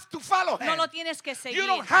don't have to follow No Him. lo tienes que seguir. You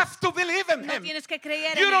don't have to believe in No Him. tienes que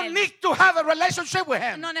creer You en don't Él. need to have a relationship with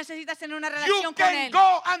Him. No necesitas tener una You relación con can Él.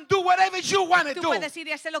 go and do whatever you want to Tú do. puedes ir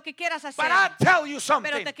y hacer lo que quieras hacer. But I tell you something.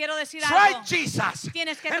 Pero te quiero decir Try algo. Jesus.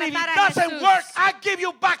 Tienes que And if it tratar a doesn't Jesús. work, I give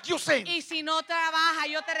you back your sin. Y si no trabaja,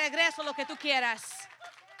 yo te regreso lo que tú quieras.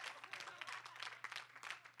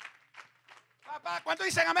 Papá, ¿cuánto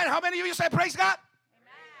dicen amén? How many of you say praise God?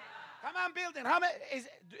 Come on, building. How many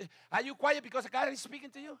are you quiet because God is speaking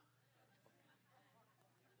to you?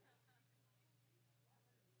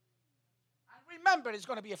 And remember, it's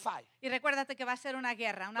going to be a fight. Y recuérdate que va a ser una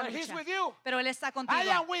guerra, una But He's lucha. with you. Pero Él está I contigo.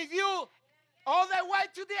 am with you all the way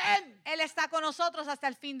to the end. Él está con nosotros hasta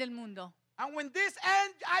el fin del mundo. And when this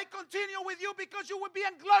ends, I continue with you because you will be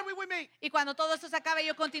in glory with me. Y cuando todo esto se acabe,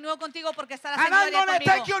 yo continúo contigo porque estarás And en I'm gloria going to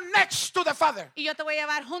conmigo. take you next to the Father. Y yo te voy a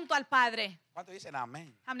llevar junto al Padre. ¿Cuánto dicen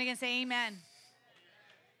amén? How many can say amen?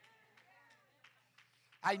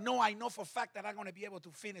 I know for a fact that I'm going to be able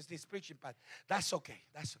to finish this preaching, but that's okay.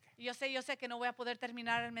 That's okay. Y yo sé que no voy a poder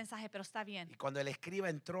terminar el mensaje, pero está bien. Y cuando el escriba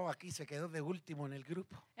entró aquí, se quedó de último en el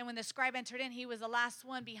grupo. And when the scribe entered in, he was the last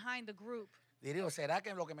one behind the group. Diría, ¿será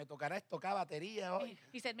que lo que me tocará es tocar batería hoy?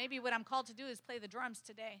 He said, maybe what I'm called to do is play the drums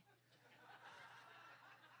today.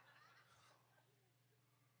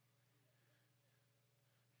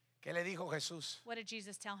 ¿Qué le dijo Jesús? What did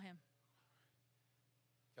Jesus tell him?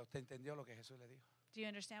 ¿Ya usted entendió lo que Jesús le dijo? Do you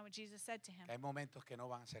understand what Jesus said to him? Que hay momentos que no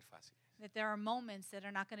van a ser fáciles. That there are moments that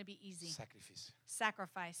are not going to be easy. Sacrificio.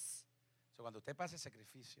 Sacrifice. So, cuando usted pase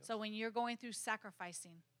sacrificio, So when you're going through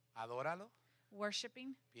sacrificing, adóralo,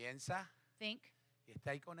 worshiping, piensa think, y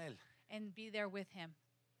está ahí con Él. and be there with him.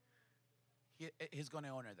 He's going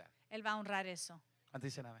to honor that. Él va a honrar eso. ¿Cuánto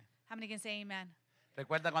dicen amén? How many can say amen?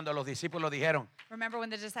 Recuerda cuando los discípulos dijeron, Remember when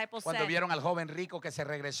the disciples cuando said, vieron al joven rico que se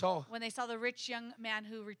regresó, when they saw the rich young man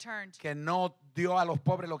who returned, que no dio a los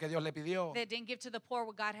pobres lo que Dios le pidió. that didn't give to the poor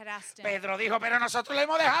what God had asked him. Pedro dijo, pero nosotros le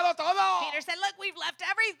hemos dejado todo. Peter said, look, we've left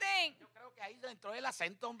everything. Yo creo que ahí entró el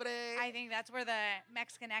acento, hombre. I think that's where the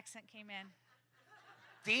Mexican accent came in.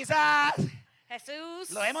 Jesus,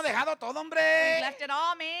 Jesús, lo hemos dejado todo, we've hombre. left it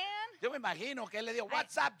all, man. Yo me imagino que él le dijo,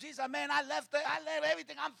 what's up, Jesus, man? I left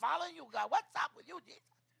everything. I'm following you, God. What's up with you, Jesus?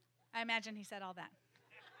 I imagine he said all that.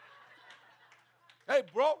 Hey,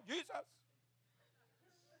 bro, Jesus.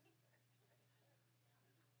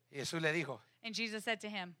 Y Jesús le dijo, And Jesus said to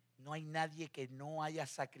him, no hay nadie que no haya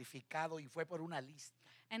sacrificado y fue por una lista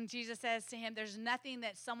and Jesus says to him, there's nothing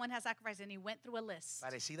that someone has sacrificed. And he went through a list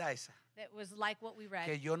parecida a esa, that was like what we read,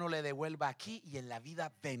 que yo no le devuelva aquí y en la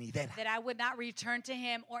vida venidera. that I would not return to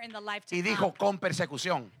him or in the life to Y come. dijo, con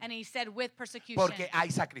persecución, And he said, with persecution, porque hay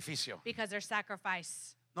sacrificio. because there's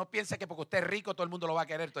sacrifice. No piense que porque usted es rico todo el mundo lo va a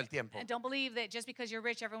querer todo el tiempo. And don't believe that just because you're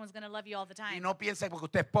rich, everyone's going to love you all the Y time. no piense que porque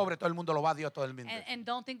usted es pobre todo el mundo lo va a Dios todo el mundo. And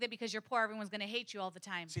don't think that because you're poor, everyone's going to hate you all the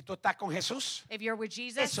time. Si tú estás con Jesús, If you're with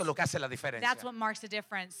Jesus, eso es lo que hace la diferencia. that's what marks the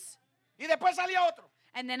difference. Y después salió otro.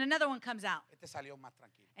 And then another one comes out, Este salió más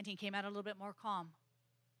tranquilo. and he came out a little bit more calm.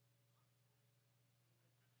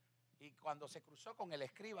 Y cuando se cruzó con el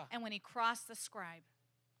escriba, And when he crossed the scribe,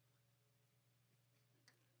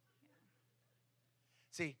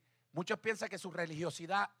 sí, muchos piensan que su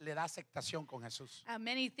religiosidad le da aceptación con Jesús.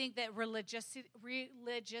 many think that religiosity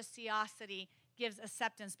gives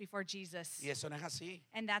acceptance before Jesus. Y eso no es así.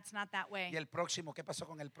 And that's not that Y way. el próximo, ¿qué pasó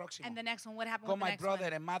con el próximo? And the next one, what happened Go with the my next brother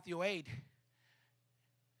one? in Matthew 8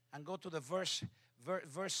 and go to the verse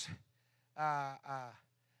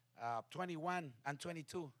 21 and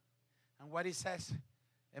 22. And what it says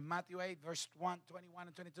in Matthew 8 verse 21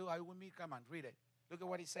 and 22. Are you with me? Come on, read it. Look at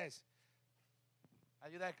what it says. Are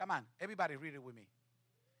you there? Come on. Everybody read it with me.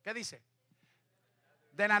 ¿Qué dice?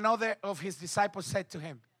 Then another of his disciples said to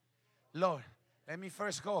him, Lord, let me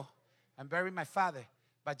first go and bury my father.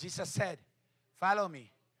 But Jesus said, follow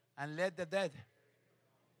me and let the dead.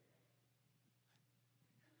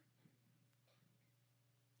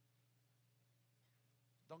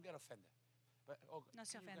 Don't get offended. But, No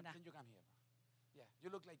se ofenda. Can you come here? Yeah, you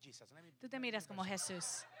look like Jesus. Tú te miras como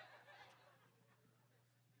Jesús.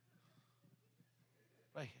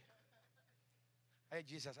 Right here. Hey,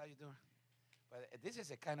 Jesus, how you doing? But this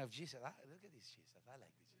is a kind of Jesus. Look at this Jesus. I like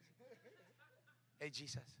this Jesus. Hey,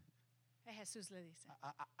 Jesus. Jesús le dice,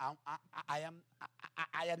 I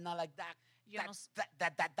am not like that. Yo no-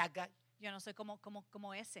 That guy. yo no soy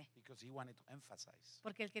como ese, Because he wanted to emphasize.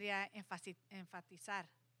 porque él quería enfatizar.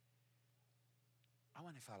 I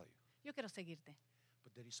want to follow you. Yo quiero seguirte,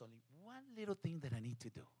 But there is only one little thing that I need to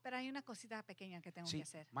do. pero hay una cosita pequeña que tengo See, que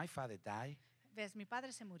hacer. my father died, Ves, mi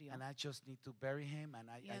padre se murió. and I just need to bury him, and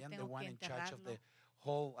I Yo am the tengo one que in charge of enterrarlo. the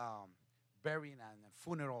whole burying and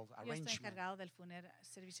funeral Yo estoy arrangement. encargado del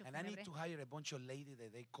servicio And I need fúnebre. to hire a bunch of ladies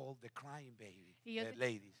that they call the crying baby, Y yo the te-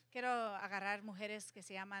 ladies. Quiero agarrar mujeres que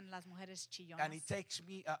se llaman las mujeres chillonas. And it takes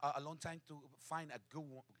me a long time to find a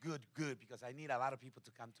good, because I need a lot of people to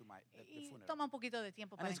come to the Y funeral. toma un poquito de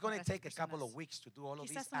tiempo And para it's going to encontrar take a esas couple of personas. weeks to do all of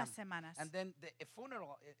this. Quizás unas semanas. And then the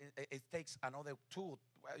funeral, it takes another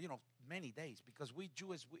many days, because we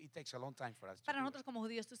Jews, it takes a long time for us to Para do nosotros it. como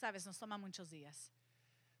judíos, tú sabes, nos toma muchos días.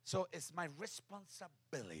 So it's my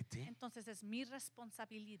responsibility Entonces es mi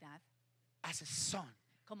responsabilidad as a son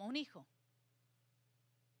como un hijo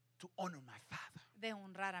to honor my father. de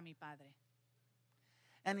honrar a mi padre.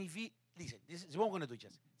 And if he, listen, this is what we're going to do,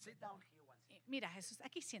 just sit down here one second. Mira, Jesús,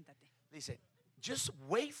 aquí siéntate. Listen, just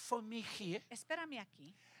wait for me here. Espérame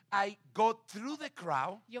aquí. I go through the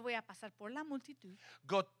crowd, Yo voy a pasar por la multitud,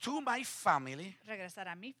 go to my family, regresar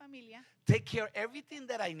a mi familia, take care of everything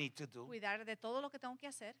that I need to do, cuidar de todo lo que tengo que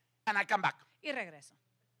hacer and I come back. y regreso.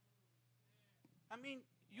 I mean,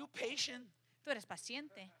 you patient. Tú eres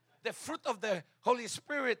paciente. The fruit of the Holy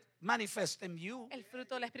Spirit manifests in you. El fruto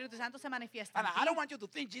del Espíritu Santo se manifiesta And en I ti. don't want you to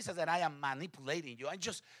think, Jesus, that I am manipulating you. I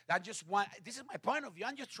just want, this is my point of view.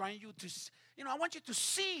 I'm just trying you to, I want you to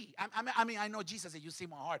see. I know, Jesus, that you see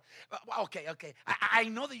my heart. Okay. I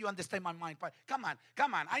know that you understand my mind. But come on.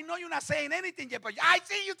 I know you're not saying anything yet, but I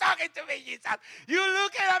see you talking to me, Jesus. You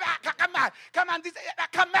look at me. Come on. Come on,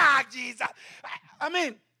 Jesus. I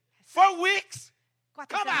mean, 4 weeks. 4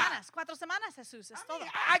 semanas, Jesús, es todo.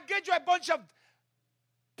 I get you a bunch of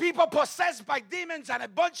people possessed by demons and a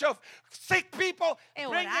bunch of sick people. He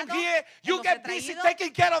Bring them orado, here. You los get he busy traído.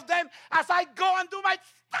 taking care of them as I go and do my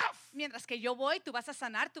stuff. Mientras que yo voy, tú vas a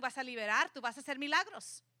sanar, tú vas a liberar, tú vas a hacer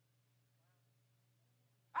milagros.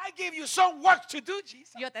 I give you some work to do,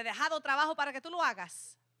 Jesus. Yo te he dejado trabajo para que tú lo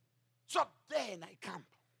hagas. So then I come.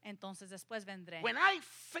 Entonces después vendré. When I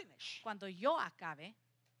finish, Cuando yo acabe,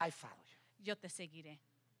 I follow you. yo te seguiré.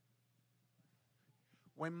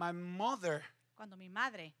 When my mother Cuando mi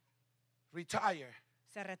madre retire,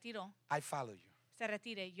 se retiró, I follow you. se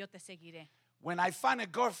retire, yo te seguiré. When I find a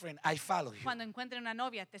girlfriend, I follow you. Cuando encuentre una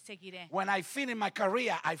novia, te seguiré. When I finish my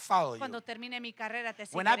career, I follow you. Cuando termine mi carrera, te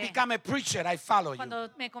When I seguiré. become a preacher, I follow you.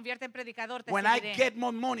 Cuando me convierta en predicador, te When I seguiré. get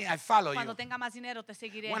more money, I follow Cuando you. tenga más dinero, te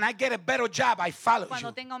seguiré. When I get a better job, I follow Cuando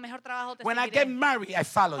you. tenga un mejor trabajo, te When I get seguiré. married, I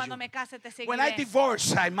follow Cuando you. me case, te seguiré. When I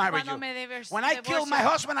divorce, I marry Cuando you. me When I kill my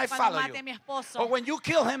husband, I cuando follow mate you. a mi esposo, Or when you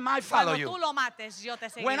kill him, I follow cuando tú you. lo mates, yo te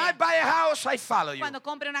seguiré. When I buy a house, I follow you. Cuando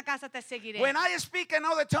compre una casa, te seguiré. When I speak in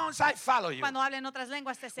other tongues, I follow you. Cuando hable en otras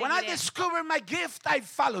lenguas, te When I seguiré. discover my gift, I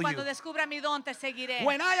follow Cuando you. descubra mi don, te seguiré.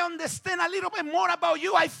 When I understand a little bit more about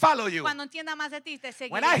you, I follow you. Cuando entienda más de ti, te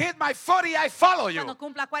seguiré. When I hit my 40, I follow you. Cuando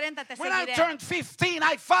cumpla 40, te When I seguiré. turn 15,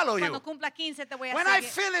 I follow you. Cuando cumpla 15, te voy a When I seguir.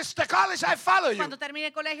 finish the college, I follow you. Cuando termine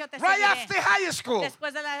el colegio, te Right seguiré. after high school.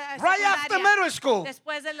 Después de la Right after middle school.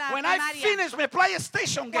 Después de la When I primaria. finish my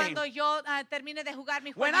PlayStation game. Cuando yo termine de jugar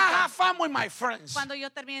mi When jueguito. I have fun with my friends. Cuando yo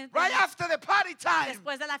termine Right after the party time.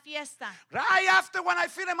 después de la fiesta. Right after when I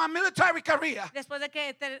finish my military career. Después de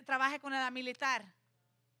que trabaje con la militar.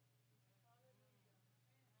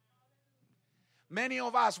 Many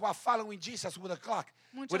of us were following Jesus with a clock,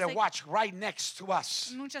 Muchos with a seg- watch right next to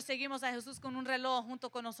us. Muchos seguimos a Jesús con un reloj junto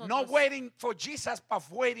con nosotros. Not waiting for Jesus, but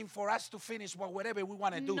waiting for us to finish whatever we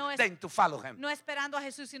want to do, No es- then to follow him. No esperando a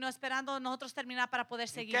Jesús, sino esperando nosotros terminar para poder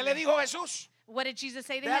seguir. ¿Qué le dijo Jesús? What did Jesus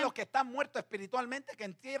say to Ve a him? los que están muertos espiritualmente, que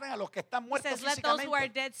entierren a los que están He muertos says, let those who are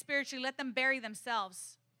físicamente. dead spiritually, let them bury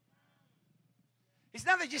themselves. It's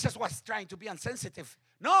not that Jesus was trying to be insensitive.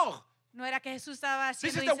 No, No era que Jesús estaba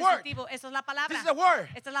This siendo is the word. insensitivo. Esa es la palabra. this is the word.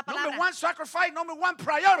 Esta es la Number palabra. 1, sacrifice. Number 1,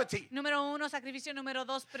 priority. Número 1, sacrificio. Número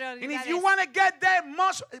 2, And if prioridades. you want to get there,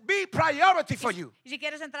 must be priority for you. Y si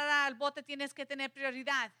quieres entrar al bote, tienes que tener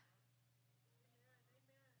prioridad.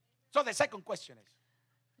 So the second question is,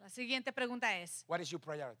 La siguiente pregunta es, what is your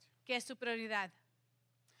priority? ¿qué es tu prioridad?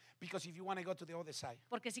 Because if you want to go to the other side,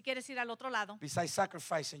 Porque si quieres ir al otro lado, besides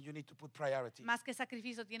sacrificing, you need to put priority. más que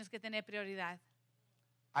sacrificio, tienes que tener prioridad.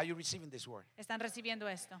 Are you receiving this word? Están recibiendo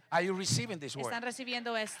esto. Are you receiving this word? Están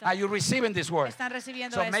recibiendo esto. Are you receiving this word? Están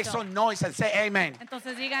recibiendo So make esto. some noise and say amen.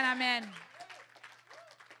 Entonces digan amén.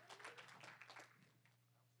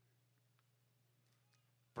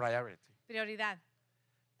 Priority. Prioridad.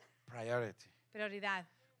 Priority. Prioridad.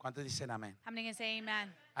 ¿Cuántos dicen amén? How many can say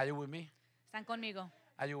amen? Are you with me? Están conmigo.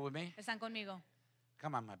 Are you with me? Están conmigo.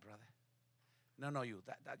 Come on, my brother. No, you.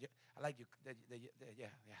 I like you. Yeah,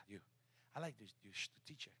 you. I like this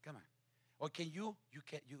teacher. Come on. Or can you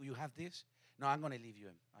have this? No, I'm going to leave you.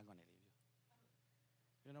 I'm going to leave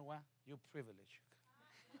you. You know what? You're privileged.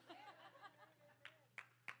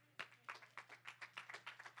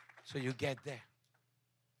 So you get there.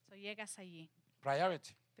 So llegas allí.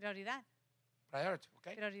 Priority. Prioridad. Priority,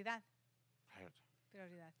 okay? Prioridad. Priority.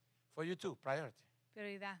 Prioridad. For you too, priority.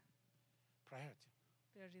 Prioridad. Priority.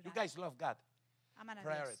 Prioridad. You guys love God. Aman a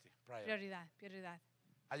Dios. Priority. Priority. Prioridad. Prioridad.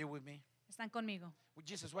 Are you with me? Están conmigo. Well,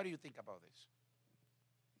 Jesus, what do you think about this?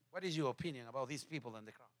 What is your opinion about these people in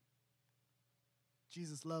the crowd?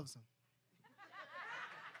 Jesus loves him.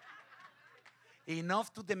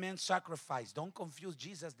 Enough to demand sacrifice. Don't confuse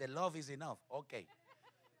Jesus. The love is enough. Okay.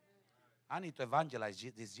 I need to evangelize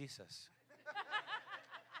this Jesus.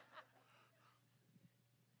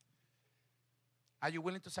 Are you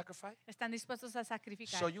willing to sacrifice? ¿Están dispuestos a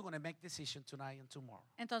sacrificar? So you're going to make decisions tonight and tomorrow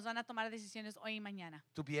Entonces van a tomar decisiones hoy y mañana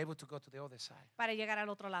to be able to go to the other side, para llegar al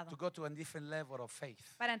otro lado, to go to a different level of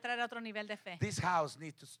faith. para entrar a otro nivel de fe. This house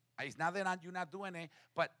needs to, it's not that you're not doing it,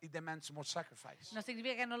 but it demands more sacrifice. No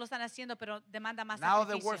significa que no lo están haciendo, pero demanda más Now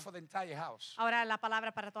the word sacrificio. for the entire house. Ahora la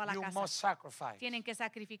palabra para toda la You casa. must sacrifice. Tienen que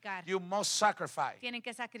sacrificar. You must sacrifice. Tienen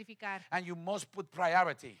que sacrificar. And you must put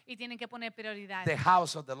priority. Y tienen que poner prioridad. The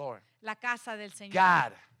house of the Lord. La casa del Señor.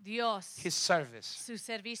 God. Dios. His service. Su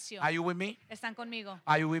servicio. Are you with me? Están conmigo.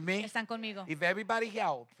 Are you with me? Están conmigo. If everybody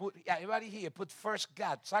here put first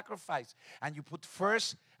God, sacrifice, and you put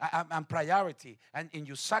first and priority, and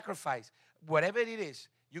you sacrifice, whatever it is,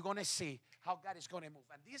 you're going to see how God is going to move.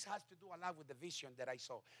 And this has to do a lot with the vision that I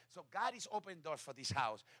saw. So God is opening doors for this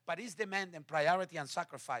house, but He's demanding priority and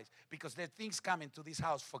sacrifice because there are things coming to this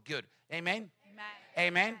house for good. Amen? Amen.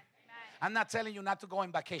 Amen? I'm not telling you not to go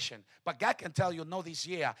on vacation, but God can tell you no this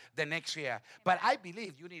year, the next year. But I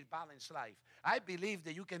believe you need balanced life. I believe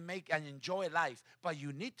that you can make and enjoy life, but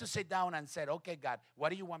you need to sit down and say, okay, God, what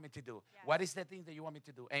do you want me to do? Yes. What is the thing that you want me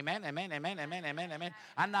to do? Amen, amen, amen, amen, amen, amen.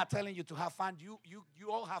 I'm not telling you to have fun. You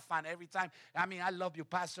all have fun every time. I mean, I love you,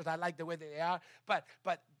 pastors. I like the way they are. But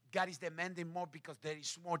God is demanding more because there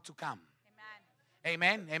is more to come.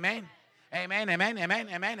 Amen, amen, amen, amen, amen,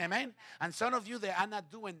 amen, amen. And some of you that are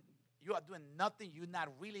not doing, you are doing nothing. You're not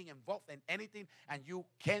really involved in anything, and you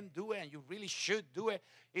can do it, and you really should do it.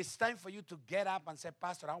 It's time for you to get up and say,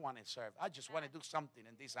 Pastor, I want to serve. I just want to do something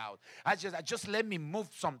in this house. I just let me move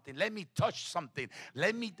something. Let me touch something.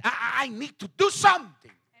 I need to do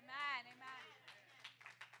something. Amen. Amen.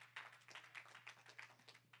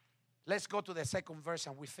 Let's go to the second verse,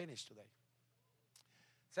 and we finish today.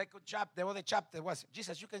 Second chapter, the other chapter was,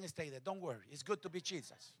 Jesus, you can stay there. Don't worry. It's good to be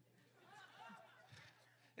Jesus.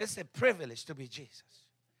 It's a privilege to be Jesus.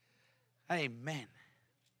 Amen.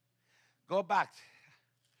 Go back.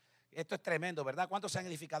 Esto es tremendo, ¿verdad? ¿Cuántos se han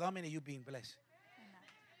edificado? How many of you been blessed?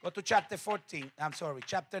 Go to chapter 14. I'm sorry,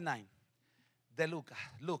 chapter 9.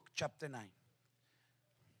 Luke chapter 9.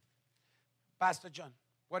 Pastor John,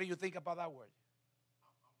 what do you think about that word?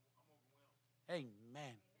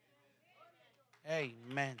 Amen.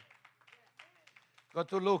 Amen. Go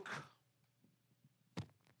to Luke.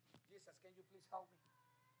 Jesus, can you please help me?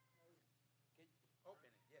 Can you open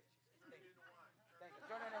it? Yes. Thank you. Thank you.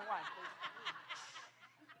 Turn it in wine, please.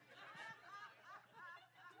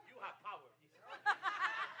 You have power.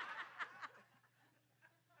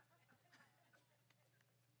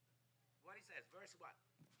 What he says, verse what?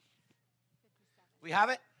 57. We have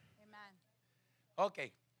it? Amen.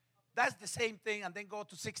 Okay. That's the same thing, and then go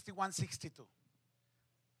to 61, 62.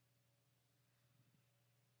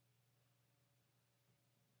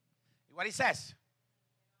 What he says.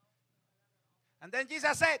 And then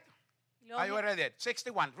Jesus said, are you ready?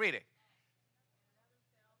 61, read it.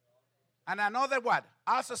 And another what?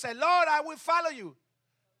 Also said, Lord, I will follow you.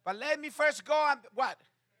 But let me first go and what?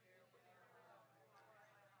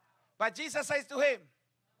 But Jesus says to him,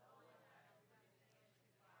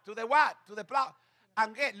 to the what? To the plow.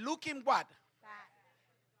 And get looking what?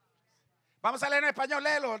 Vamos a leer en español,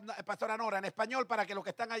 léelo, Pastora Nora, en español para que los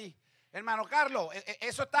que están allí. Hermano Carlos,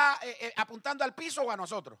 ¿eso está apuntando al piso o a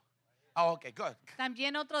nosotros? Oh, okay, good.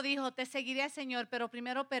 También otro dijo, te seguiré, Señor, pero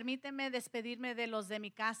primero permíteme despedirme de los de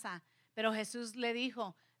mi casa. Pero Jesús le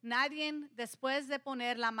dijo, nadie después de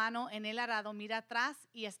poner la mano en el arado mira atrás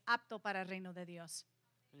y es apto para el reino de Dios.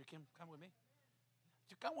 You can come with me.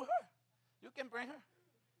 You come with her. You can bring her.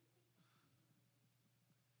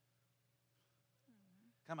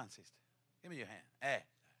 Come on, sister. Give me your hand.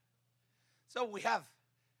 So we have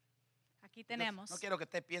Aquí tenemos. No quiero que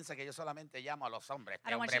usted piense que yo solamente llamo a los hombres.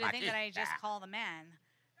 I don't want you to think that I machista. just call the man.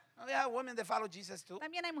 No, there are women that follow Jesus too.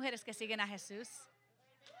 También hay mujeres que siguen a Jesús.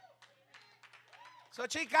 So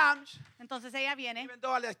she comes, Entonces ella viene, even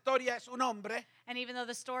though la historia es un hombre, and even though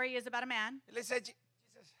the story is about a man, le dice,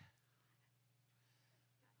 Jesus,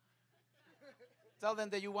 tell them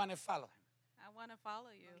that you want to follow him. I want to follow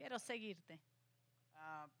you. quiero seguirte.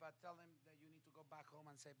 But tell them that you need to go back home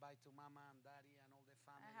and say bye to mama and daddy and all the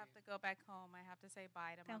family. I have to go back home. I have to say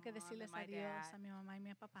bye to my Tengo que mom decirles and my adiós dad. a mi mamá y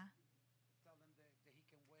mi papá. Tell them that he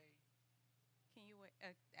can wait. Can you wait,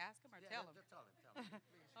 ask him or Yeah, tell him? tell him,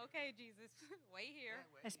 please. Okay, Jesus, wait here.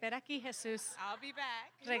 Wait. Espera aquí, Jesús. I'll be back.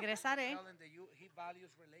 Regresaré. Tell them that he values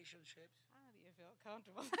relationships. How do you feel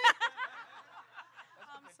comfortable?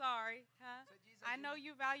 I'm sorry, huh? So Jesus, I know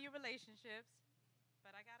you value relationships,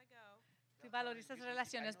 but I gotta go. Tú valorizas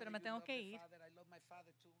relaciones, pero me tengo que ir. I love my father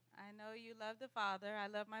too. I know you love the Father. I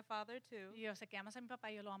love my Father too. Y yo sé que amas a mi papá,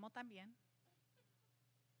 yo lo amo también.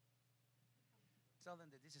 Tell them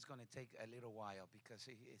that this is going to take a little while because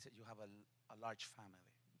you have a large family.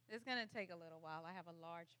 It's gonna take a little while. I have a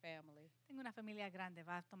large family. Tengo una familia grande,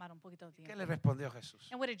 va a tomar un poquito de ¿Qué tiempo. le respondió Jesús?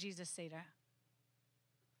 And what did Jesus say to her?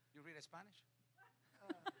 You read Spanish?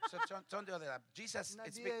 So turn the other way. Jesus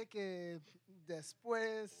Nadie que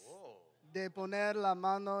después Oh. de poner la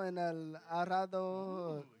mano en el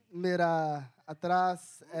arado mira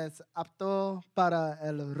atrás es apto para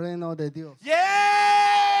el reino de Dios. Yeah!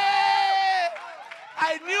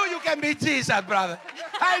 I knew you can be Jesus, brother.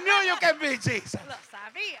 I knew you can be Jesus. Lo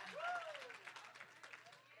sabía.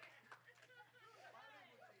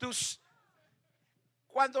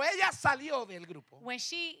 Cuando ella salió del grupo, When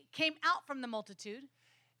she came out from the multitude,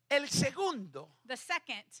 el segundo the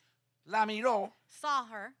second la miró saw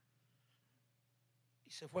her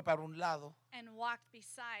y se fue para un lado and walked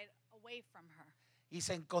beside, away from her. y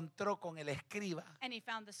se encontró con el escriba And he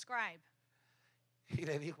found the scribe. y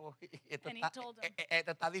le dijo, esto And he está, told him.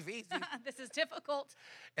 esto está difícil, This is difficult.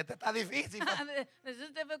 esto está difícil. This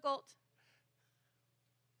is difficult.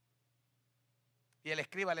 Y el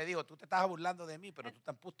escriba le dijo, tú te estabas burlando de mí, pero tú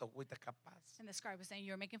tampoco fuiste capaz. And the scribe was saying,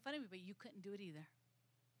 you're making fun of me, but you couldn't do it either.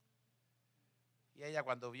 Y ella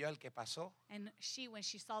cuando vio el que pasó, And she, when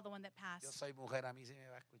she saw the one that yo passed, soy mujer, a mí sí me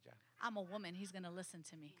va a escuchar. I'm a woman, he's going to listen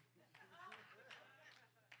to me.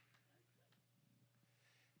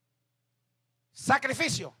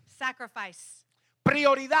 Sacrificio, Sacrifice,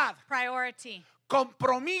 prioridad, priority,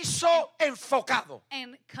 compromiso enfocado.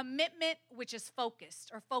 and commitment, which is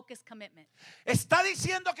focused, or focused commitment. Está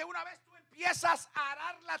diciendo que una vez tú empiezas a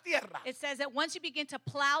arar la tierra, It says that once you begin to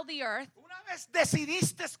plow the earth, una vez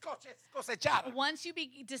decidiste cosechar, once you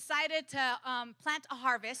decided to plant a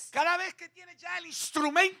harvest, cada vez que tienes ya el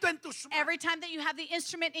instrumento en tus manos, every time that you have the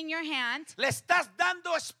instrument in your hand, le estás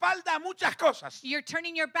dando espalda a muchas cosas. you're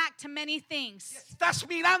turning your back to many things. Estás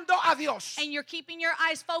mirando a Dios. And you're keeping your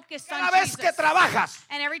eyes focused on Cada vez que Jesus. trabajas,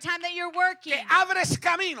 And every time that you're working, que abres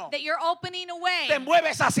camino, that you're opening a way, te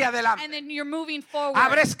mueves hacia adelante. and then you're moving forward.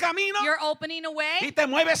 Abres camino You're opening a y way, te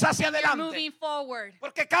mueves hacia you're adelante. moving forward.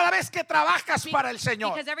 Porque cada vez que trabajas para el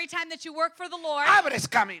Señor, Because every time that you work for the Lord, abres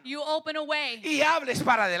camino you open a way, y hables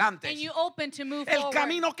para adelante. and you open to move El forward.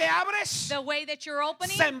 camino que abres, The way that you're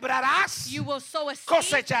opening, sembrarás, you will sow a seed,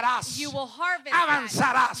 cosecharás, you will harvest that.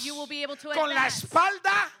 avanzarás You will be able to con la advance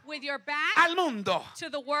espalda with your back al mundo, to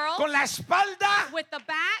the world, con la espalda with the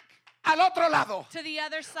back al otro lado. to the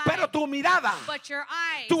other side. Pero tu mirada, But your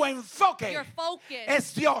eyes, tu enfoque your focus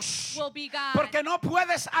es Dios. will be God. Porque no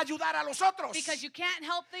puedes ayudar a los otros, Because you can't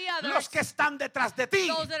help the others, los que están detrás de ti,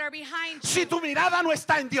 those that are behind you. si tu mirada no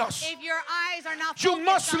está en Dios. If your eyes are not You focused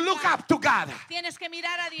must on look God, up to God. tienes que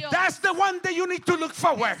mirar a Dios. That's the one that you need to look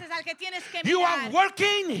forward. Ese es al que tienes que You mirar. are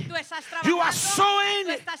working, Tú estás you are trabajando, sowing,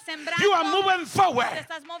 tú estás sembrando, you are moving te forward.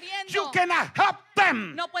 estás moviendo. You cannot help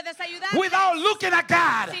them No puedes ayudarles without looking at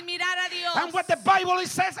God. sin mirar a Dios. And what the Bible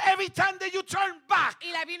says, every time that you turn back,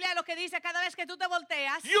 Y la Biblia lo que dice, cada vez que tú te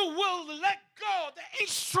volteas, you will let go the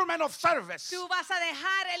instrument of service. tú vas a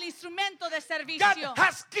dejar el instrumento de God servicio,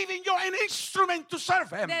 has given you an instrument to serve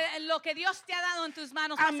Him. de lo que Dios te ha dado en tus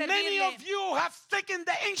manos And para many servirle. of you have taken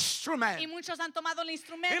the Y instrument muchos han tomado el and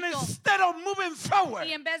instrumento instead of moving forward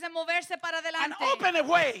y en vez de moverse para and adelante open a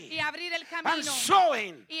way y abrir el and camino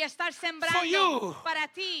sowing y estar for sembrando you, para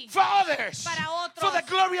ti, for others, para otros, for the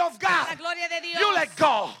glory of para la God. gloria de Dios. You let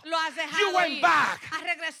go. Lo has dejado You went ir. back. Has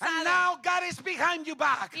regresado. And now God is behind you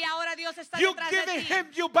back. Y ahora Dios está You detrás de giving ti. Him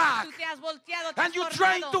you back. Tú te has volteado, te And has you're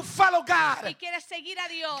trying tornado to follow y God. quieres seguir a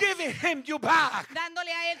Dios, Giving Him you back.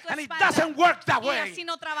 dándole a él tu And it espalda. doesn't work that Y way. así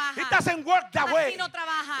no trabaja. It doesn't work that Así way. no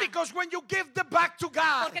trabaja. Because when you give the back to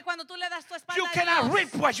God, Porque cuando tú le das tu espalda you a cannot Dios,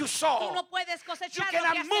 reap what you tú sow. no puedes cosechar You lo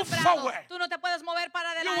cannot que has move sembrado. forward. Tú no te puedes mover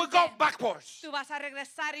para You will adelante. go backwards. Tú vas a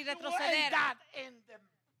regresar y You will end retroceder that in the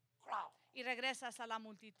crowd. y regresas a la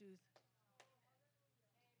multitud.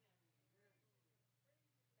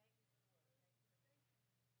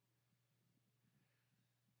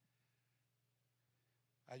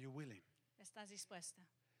 Are you willing ¿Estás dispuesta?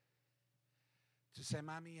 to say,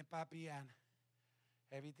 Mommy and Papi and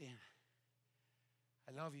everything,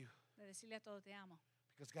 I love you? De decirle a todo te amo.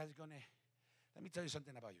 Because God is going to, let me tell you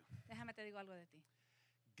something about you. Déjame te digo algo de ti.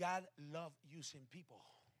 God loves using people.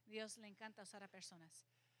 Dios le encanta usar a personas.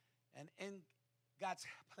 And in God's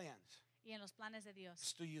plans Y en los planes de Dios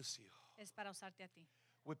is to use you es para usarte a ti.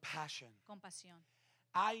 with passion. Con pasión.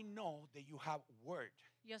 I know that you have word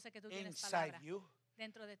Yo sé que tú tienes inside palabra you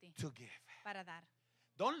dentro de ti to give. para dar.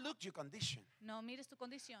 Don't look your condition. No mires tu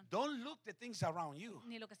condición Don't look the things around you.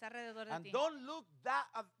 ni lo que está alrededor de And ti. don't look that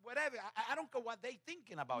whatever. I don't care what they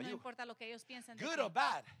thinking about No you. importa lo que ellos piensen de Good ti. or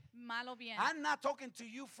bad. Mal o bien. I'm not talking to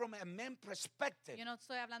you from a man perspective. Yo no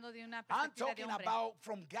estoy hablando de una I'm perspectiva de talking hombre. about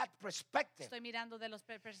from God's perspective. Estoy mirando de los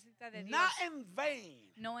perspectivas de Dios. Not in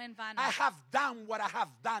vain. No en vano. I have done what I have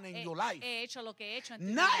done in your life. He hecho lo que he hecho en tu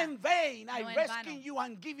Not vida. in vain. No I en rescued vano. you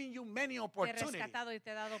and giving you many Te he opportunities. rescatado y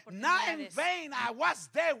te he dado Not in oportunidades. vain. I was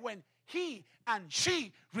there when he and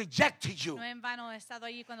she rejected you. No en vano he estado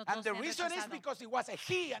allí cuando And todos the te han reason is rechazado. because it was a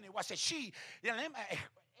he and it was a she. You know, ella y él.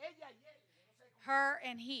 Her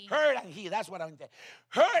and he. Her and he, that's what I'm saying.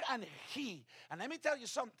 Her and he. And let me tell you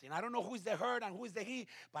something. I don't know who is the her and who is the he,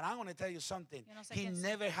 but I'm going to tell you something. Yo no sé He quién soy.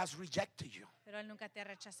 never has rejected you. Pero él nunca te ha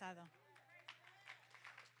rechazado.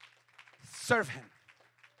 Serve him.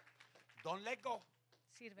 Don't let go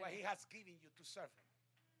Sírvele. what he has given you to serve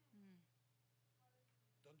him.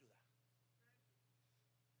 Don't do that.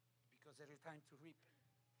 Because there is time to reap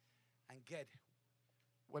and get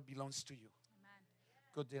what belongs to you. Amen.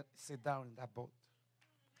 Go there, sit down in that boat.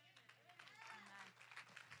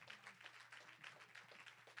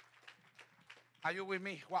 Are you with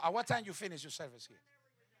me? At what time you finish your service here?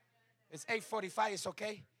 It's 8:45. It's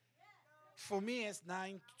okay? For me, it's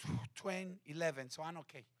 9, 20, 11, so I'm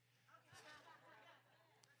okay.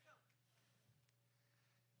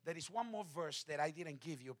 There is one more verse that I didn't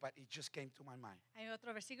give you, but it just came to my mind. Hay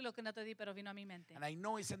otro versículo que no te di, pero vino a mi mente. And I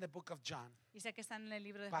know it's in the book of John. Y sé que está en el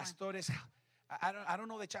libro de Juan. Pastores, I don't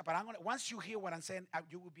know the chapter, but once you hear what I'm saying,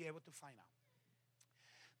 you will be able to find out.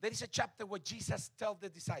 There is a chapter where Jesus tells the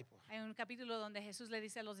disciples, Hay un capítulo donde Jesús le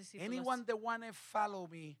dice a los discípulos, anyone that want to follow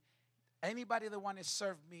me, anybody that want to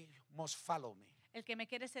serve me must follow me. el que me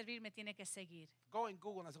quiere servir me tiene que seguir. Go in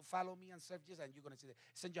Google and say, follow me and serve Jesus, and you're going to see that.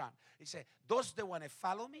 It's in John. He said, those that want to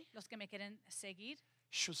follow me Los que me quieren seguir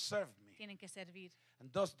should serve me. tienen que servir.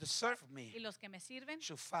 And those that serve me Y los que me sirven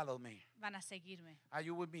should follow me. van a seguirme. Are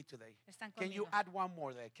you with me today? Están Can you conmigo. add one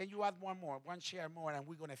more there? Can you add one more? One share more, and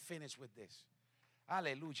we're going to finish with this.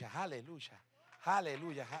 Hallelujah, hallelujah,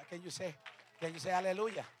 hallelujah. Can you say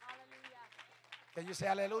hallelujah? Can you say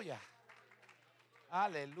hallelujah?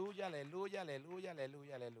 Hallelujah, hallelujah, hallelujah,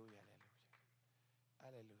 hallelujah, hallelujah,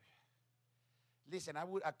 hallelujah. Listen,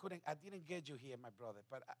 I didn't get you here, my brother,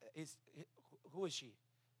 but who is she?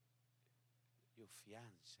 Your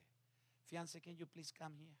fiance. Fiance, can you please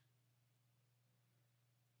come here?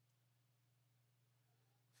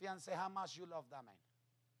 Fiance, how much you love that man?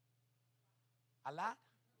 A lot?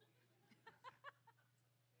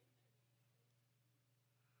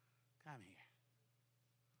 Come here.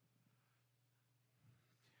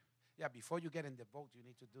 Yeah, before you get in the boat, you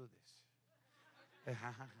need to do this.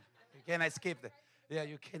 You cannot skip this. Yeah,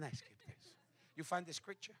 you cannot skip this. You find the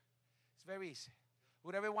scripture? It's very easy.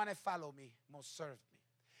 Whoever want to follow me must serve me.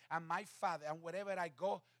 And my Father, and wherever I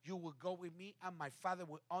go, you will go with me, and my Father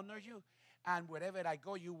will honor you, and wherever I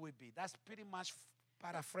go, you will be. That's pretty much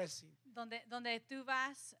paraphrasing. Donde tú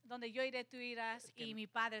vas, donde yo iré, tú irás, y mi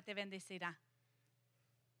Padre te bendecirá.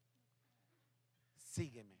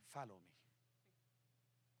 Sígueme, follow me.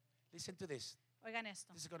 Listen to this. Oigan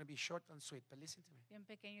esto, This is going to be short and sweet, but listen to me. bien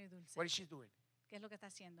pequeño y dulce. What is she doing? ¿Qué es lo que está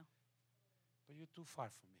haciendo? But you're too far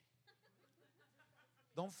from me.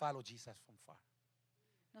 Don't follow Jesus from far.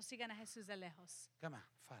 No sigan a Jesús de lejos, Come on,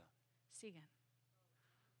 follow. sigan.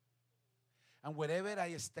 And wherever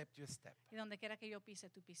I step, you step. Y donde quiera que yo pise,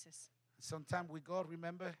 tú pises. Sometimes we go,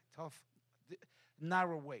 remember, tough.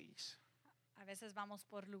 narrow ways. A veces vamos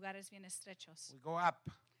por lugares bien estrechos. We go up.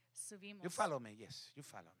 Subimos. You follow me? Yes, you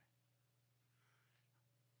follow me.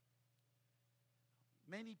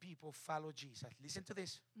 Many people follow Jesus. Listen to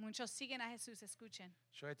this. Muchos siguen a Jesús, escuchen.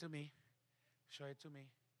 Show it to me. Show it to me.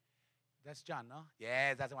 That's John, no?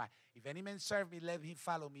 Yes, that's the one. If any man serve me, let him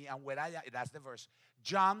follow me. And where I am, that's the verse.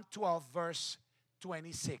 John 12, verse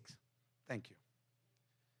 26. Thank you.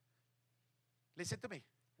 Listen to me.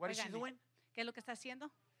 What is she Óiganme. doing? ¿Qué es lo que está haciendo?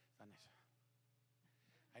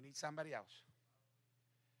 I need somebody else.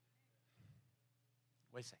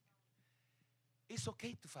 Wait a second. It's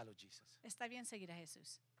okay to follow Jesus. Está bien seguir a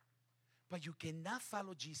Jesús. But you cannot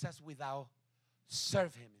follow Jesus without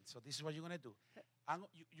serve him. And so this is what you're going to do.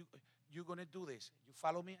 You're going to do this. You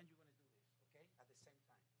follow me and you're going to do this. Okay? At the same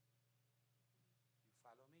time. You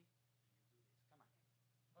follow me and you do this. Come on.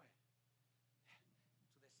 Go ahead. To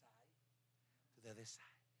the side. To the other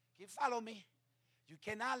side. Can you follow me? You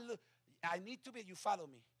cannot look. I need to be, you follow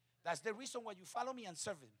me. That's the reason why you follow me and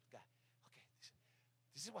serve him. God. Okay.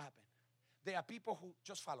 This is what happened. There are people who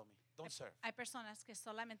just follow me, don't serve. Hay personas que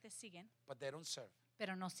solamente siguen, But they don't serve.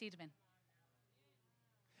 pero no sirven.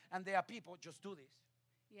 And there are people just do this.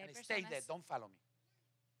 Y hay And they stay there, personas don't follow me.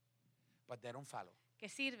 But they don't follow. que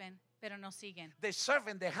sirven, pero no siguen. They serve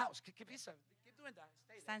in their house. Keep serving. Keep doing that.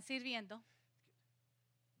 Stay there. Están sirviendo,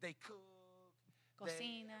 They cook.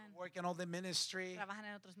 cocinan, They work in all the ministry. trabajan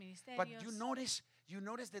en otros But ministerios. you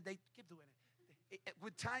notice that they keep doing it.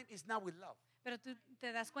 With time, it's not with love. Pero tú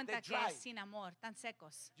te das cuenta They're que dry. es sin amor, tan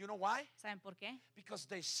secos. You know why? ¿Saben por qué? Because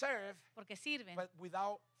they serve, Porque sirven, but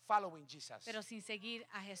without following Jesus. pero sin seguir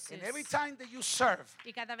a Jesús. And every time that you serve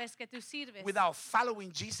Y cada vez que tú sirves without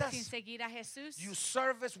following sin Jesus, seguir a Jesús, your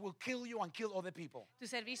service will kill you and kill other people. tu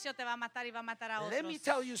servicio te va a matar y va a matar a Let me otros.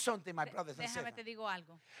 tell you something, my brothers and Déjame te sisters. digo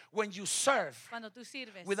algo. When you serve Cuando tú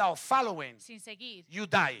sirves without following, sin seguir, you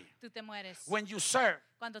die. tú te mueres. When you serve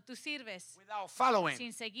Cuando tú sirves without following,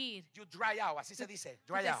 sin seguir, you dry out. Así se dice,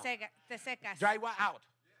 tú dry out. te secas. Dry out.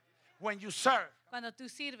 When you serve Cuando tú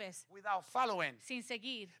sirves without following, sin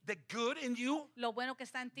seguir, the good in you lo bueno que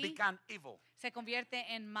está en ti become evil. se convierte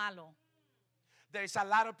en malo. There's a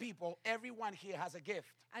lot of people, everyone here has a gift.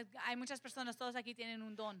 Hay muchas personas, todos aquí tienen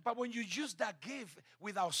un don. But when you use that gift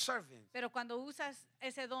without serving, Pero cuando usas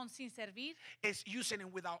ese don sin servir, it's using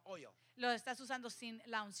it without oil. lo estás usando sin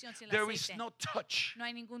la unción, sin el There is aceite. no touch No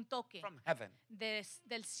hay ningún toque from heaven.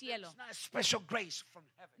 del cielo. It's not a special grace from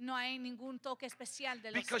heaven. No hay ningún toque especial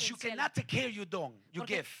del Because you cielo. cannot take care of your don, your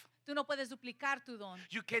Porque gift. tú no puedes duplicar tu don.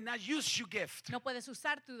 You cannot use your gift No puedes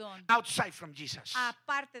usar tu don outside from Jesus.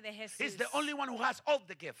 aparte de Jesús. He's the only one who has all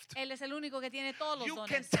the gift. Él es el único que tiene todos los You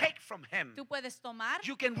can dones. take from him. Tú puedes tomar,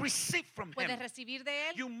 You can receive from puedes him. recibir de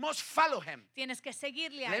él, You must follow him. tienes que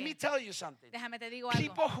seguirle a Let me él. tell you something. Déjame te digo algo.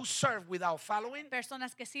 People who serve without following,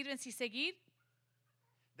 Personas que sirven sin seguir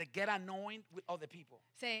they get annoyed with other people.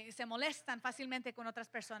 se molestan fácilmente con otras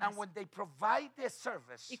personas. And when they provide their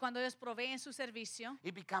service, Y cuando ellos proveen su servicio,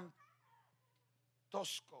 it becomes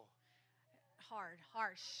tosco.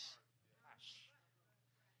 harsh.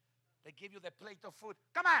 They give you the plate of food.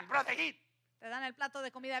 Come on, brother, eat. Te dan el plato de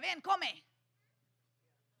comida, bien, come.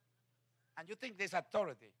 And you think there's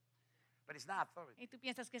authority, but it's not authority. Y tú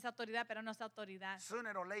piensas que es autoridad, pero no es autoridad.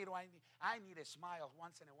 Sooner or later, I need a smile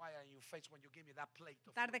once in a while in your face when you give me that plate of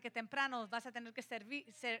food. Tarde que temprano vas a tener que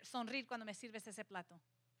sonreír cuando me sirves ese plato.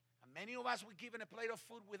 And many of us were given a plate of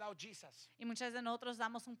food without Jesus. Y muchas de nosotros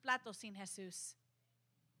damos un plato sin Jesús.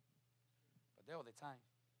 But they all the time,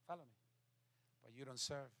 follow me. But you don't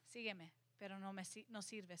serve. Sígueme, pero no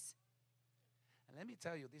sirves. And let me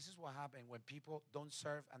tell you, this is what happens when people don't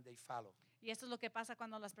serve and they follow. Y esto es lo que pasa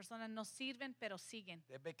cuando las personas no sirven, pero siguen.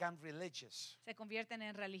 They become religious. Se convierten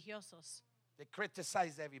en religiosos. They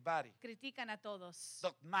criticize everybody. Critican a todos.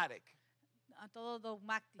 Dogmatic. A todo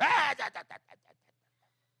dogmático. Ah, da, da, da, da, da, da.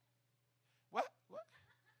 What?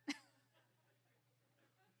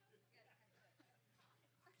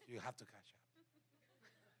 You have to catch up.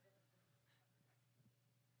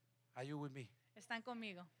 Are you with me? Están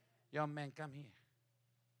conmigo. Young man, come here.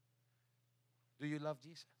 Do you love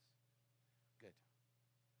Jesus? Good.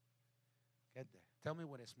 Get there. Tell me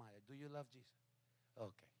with a smile. Do you love Jesus?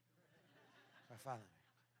 Okay. Follow me.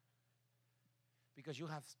 Because you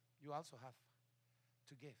also have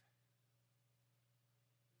to give.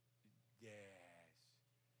 Yes.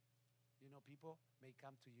 You know, people may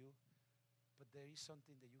come to you, but there is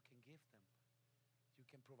something that you can give them. You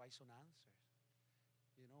can provide some answers.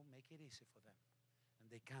 You know, make it easy for them. And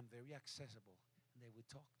they come very accessible. And they will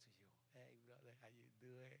talk to you. Hey, brother, how you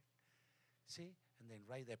doing? See? And then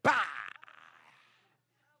right there, bah!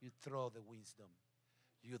 You throw the wisdom.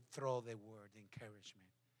 you throw the word encouragement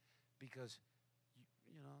because,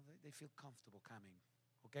 they feel comfortable coming.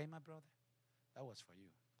 Okay, my brother? That was for you.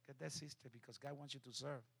 Get that, sister, because God wants you to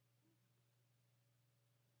serve.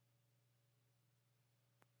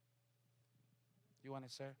 You want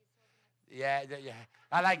to serve? Yeah.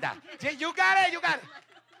 I like that. You got it.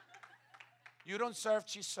 You don't serve,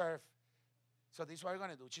 she serve. So this is what we're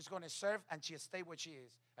going to do. She's going to serve and she'll stay where she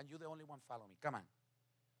is. And you're the only one follow me. Come on.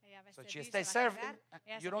 So she stays serving.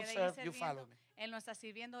 You don't serve, you follow me. Él no está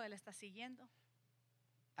sirviendo, él está siguiendo.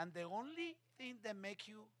 And the only thing that make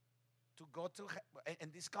you to go to, in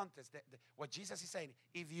this context, what Jesus is saying,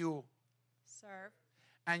 if you serve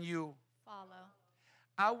and you follow,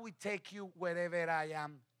 I will take you wherever I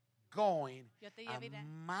am going. Yo te And llevaré.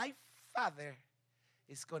 my Father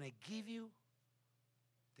is going to give you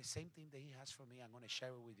the same thing that He has for me. I'm going to share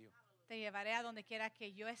it with you. Te llevaré a donde quiera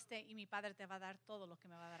que yo esté y mi Padre te va a dar todo lo que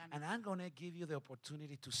me va a dar a mí. And I'm going to give you the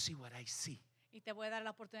opportunity to see what I see. Y te voy a dar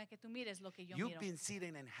la oportunidad que tú mires lo que yo You've miro. been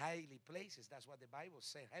sitting in highly places. That's what the Bible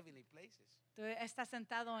said, heavenly places. Tú estás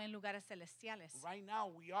sentado en lugares celestiales. Right now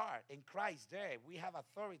we are in Christ there. We have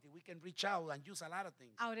authority. We can reach out and use a lot of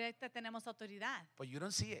things. Ahorita tenemos autoridad, But you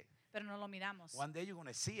don't see it. pero no lo miramos. One day you're going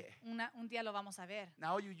to see it. Un día lo vamos a ver.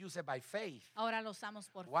 Now you use it by faith. Ahora lo usamos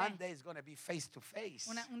por One fe. day it's going to be face to face.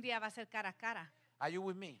 Un día va a ser cara a cara. Are you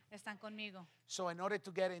with me? Están conmigo. So in order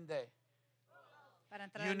to get in there, Para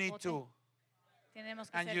entrar you al need bote, to, tenemos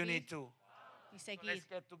que and you servir need to. y So seguir. let's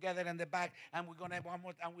get together in the back, and we're going to have one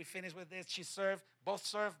more, and we finish with this. She serve, both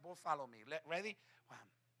follow me. Ready? One.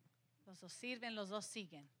 Los dos sirven, los dos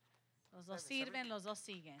siguen. Los dos sirven, los dos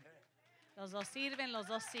siguen. Los dos sirven, los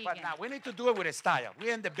dos But siguen. now we need to do it with a style.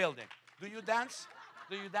 We're in the building. Do you dance?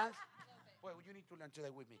 Do you dance? Well, you need to learn today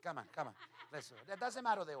with me. Come on. Let's do it. That doesn't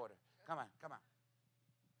matter the order. Come on.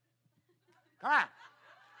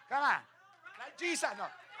 Like Jesus. No,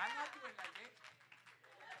 I'm not doing like this.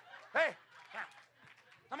 Hey,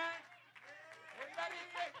 come on. Everybody,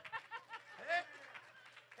 hey.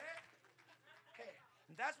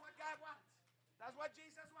 And that's what God wants. That's what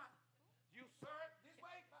Jesus wants. You serve this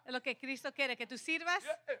way. Es lo que Cristo quiere, que tú sirvas.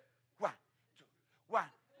 Yeah. 1, 2, 1.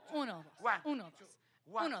 Uno, dos. One, Uno, two, dos.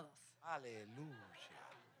 one. Uno, dos. Hallelujah.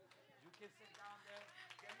 You can sit down there.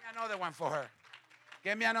 Give me another one for her.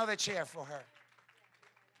 Give me another chair for her.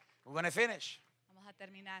 We're going to finish. Vamos a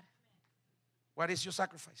terminar. What is your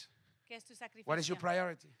sacrifice? ¿Qué es tu sacrificio? What is your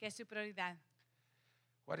priority? ¿Qué es tu prioridad?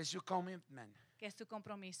 What is your commitment? ¿Qué es tu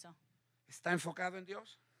compromiso? ¿Está enfocado en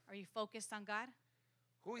Dios? Are you focused on God?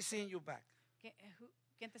 Who is seeing you back?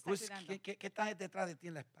 ¿Quién te está cuidando? ¿Qué está detrás de ti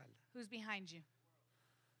en la espalda? Who's behind you?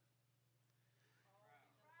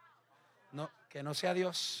 No, que no sea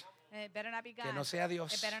Dios. It better not be God. Que no sea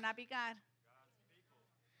Dios. It better not be God.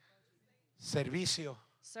 Servicio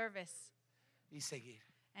Service y seguir.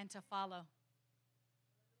 and to follow.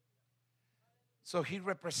 So he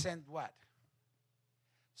represents what?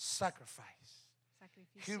 Sacrifice.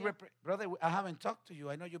 Sacrificio. Brother, I haven't talked to you.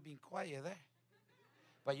 I know you've been quiet there.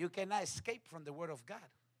 But you cannot escape from the word of God.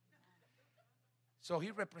 So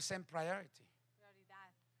he represents priority.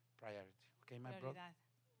 Prioridad. Priority. Okay, my brother? Prioridad.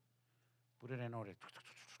 Put it in order.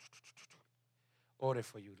 Order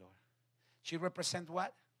for you, Lord. She represents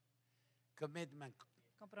what? Commitment.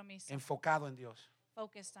 Compromiso. Enfocado en Dios.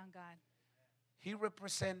 Focused on God. He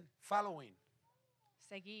represents following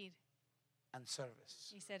Seguir and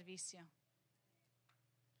service. y servicio.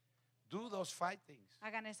 Do those 5 things,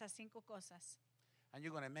 Hagan esas 5 cosas and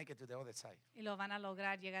you're going to make it to the other side. y lo van a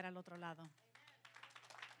lograr llegar al otro lado.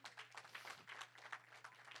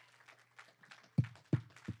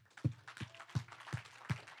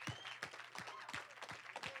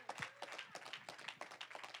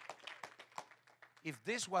 If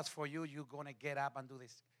this was for you, you're going to get up and do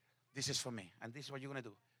this. This is for me. And this is what you're going to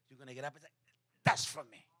do. You're going to get up and say, that's for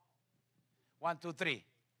me. 1, 2, 3.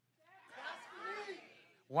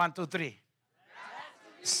 1, 2, 3.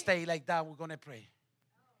 Stay like that. We're going to pray.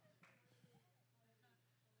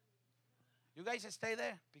 You guys stay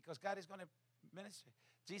there because God is going to minister.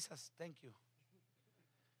 Jesus, thank you.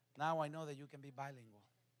 Now I know that you can be bilingual.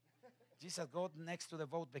 Jesus, go next to the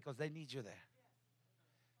vote because they need you there.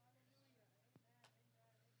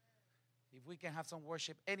 If we can have some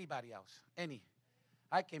worship, anybody else,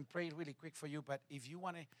 I can pray really quick for you, but if you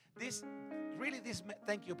want to,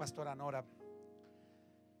 thank you, Pastor Anora.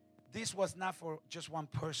 This was not for just one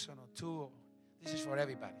person or 2. This is for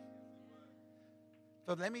everybody.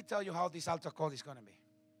 So let me tell you how this altar call is going to be.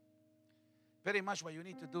 Very much what you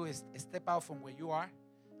need to do is step out from where you are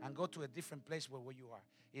and go to a different place where you are.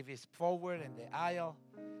 If it's forward in the aisle,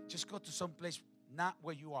 just go to some place not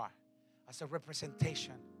where you are as a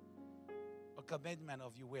representation or commitment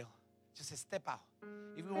of your will. Just step out.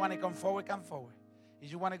 If you want to come forward, come forward.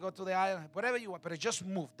 If you want to go to the aisle, whatever you want, but just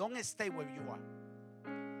move. Don't stay where you are.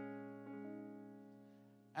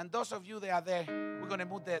 And those of you that are there, we're going to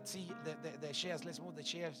move the chairs. Let's move the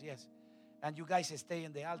chairs, yes. And you guys stay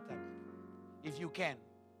in the altar if you can.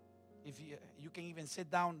 If you can even sit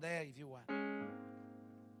down there if you want.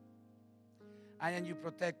 I am your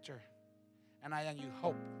protector, and I am your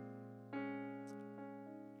hope.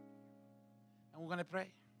 And we're going to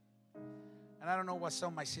pray. And I don't know what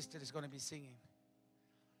song my sister is going to be singing.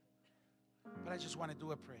 But I just want to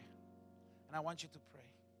do a prayer. And I want you to pray.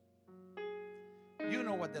 You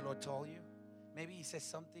know what the Lord told you. Maybe He said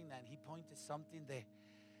something and He pointed something that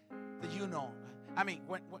you know. I mean,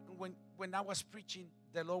 when I was preaching,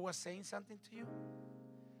 the Lord was saying something to you,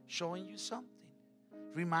 showing you something,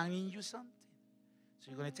 reminding you something. So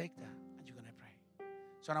you're going to take that and you're going to pray.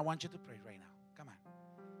 So I want you to pray right now. Come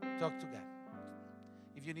on. Talk to God.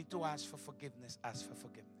 If you need to ask for forgiveness, ask for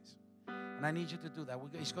forgiveness. And I need you to do that.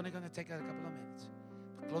 It's going to take a couple of minutes.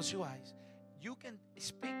 But close your eyes. You can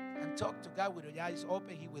speak and talk to God with your eyes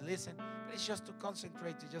open. He will listen. But it's just to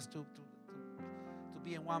concentrate, just to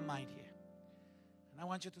be in one mind here. And I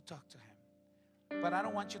want you to talk to Him. But I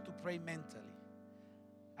don't want you to pray mentally.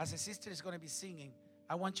 As a sister is going to be singing,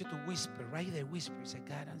 I want you to whisper, right there, whisper. Say,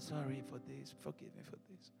 God, I'm sorry for this. Forgive me for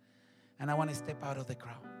this. And I want to step out of the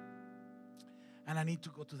crowd. And I need to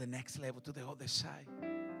go to the next level, to the other side.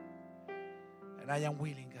 And I am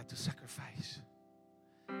willing, God, to sacrifice.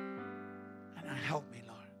 And help me,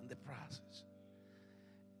 Lord, in the process.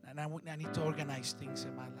 And I need to organize things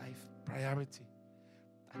in my life. Priority.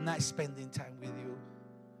 I'm not spending time with you.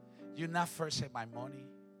 You're not first in my money.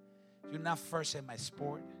 You're not first in my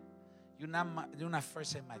sport. You're not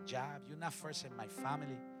first in my job. You're not first in my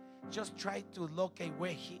family. Just try to locate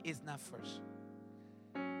where He is not first.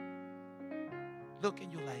 Look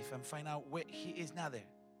in your life and find out where He is not there.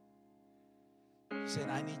 He said,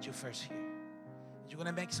 I need you first here. You're going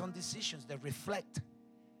to make some decisions that reflect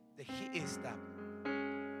that He is that.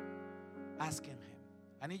 Ask Him.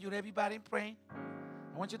 I need you, everybody, praying.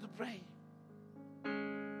 I want you to pray.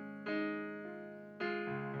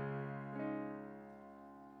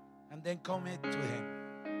 And then commit to Him.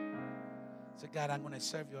 Say, God, I'm going to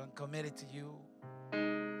serve you. I'm committed to you. I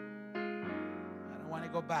don't want to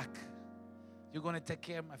go back. You're going to take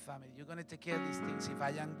care of my family. You're going to take care of these things if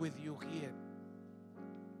I am with you here.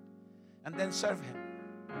 And then serve Him.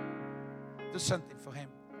 Do something for Him.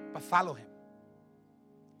 But follow Him.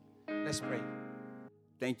 Let's pray.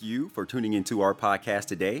 Thank you for tuning into our podcast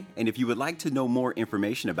today. And if you would like to know more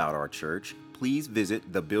information about our church, please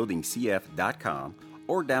visit thebuildingcf.com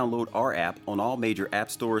or download our app on all major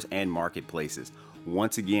app stores and marketplaces.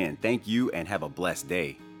 Once again, thank you and have a blessed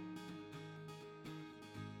day.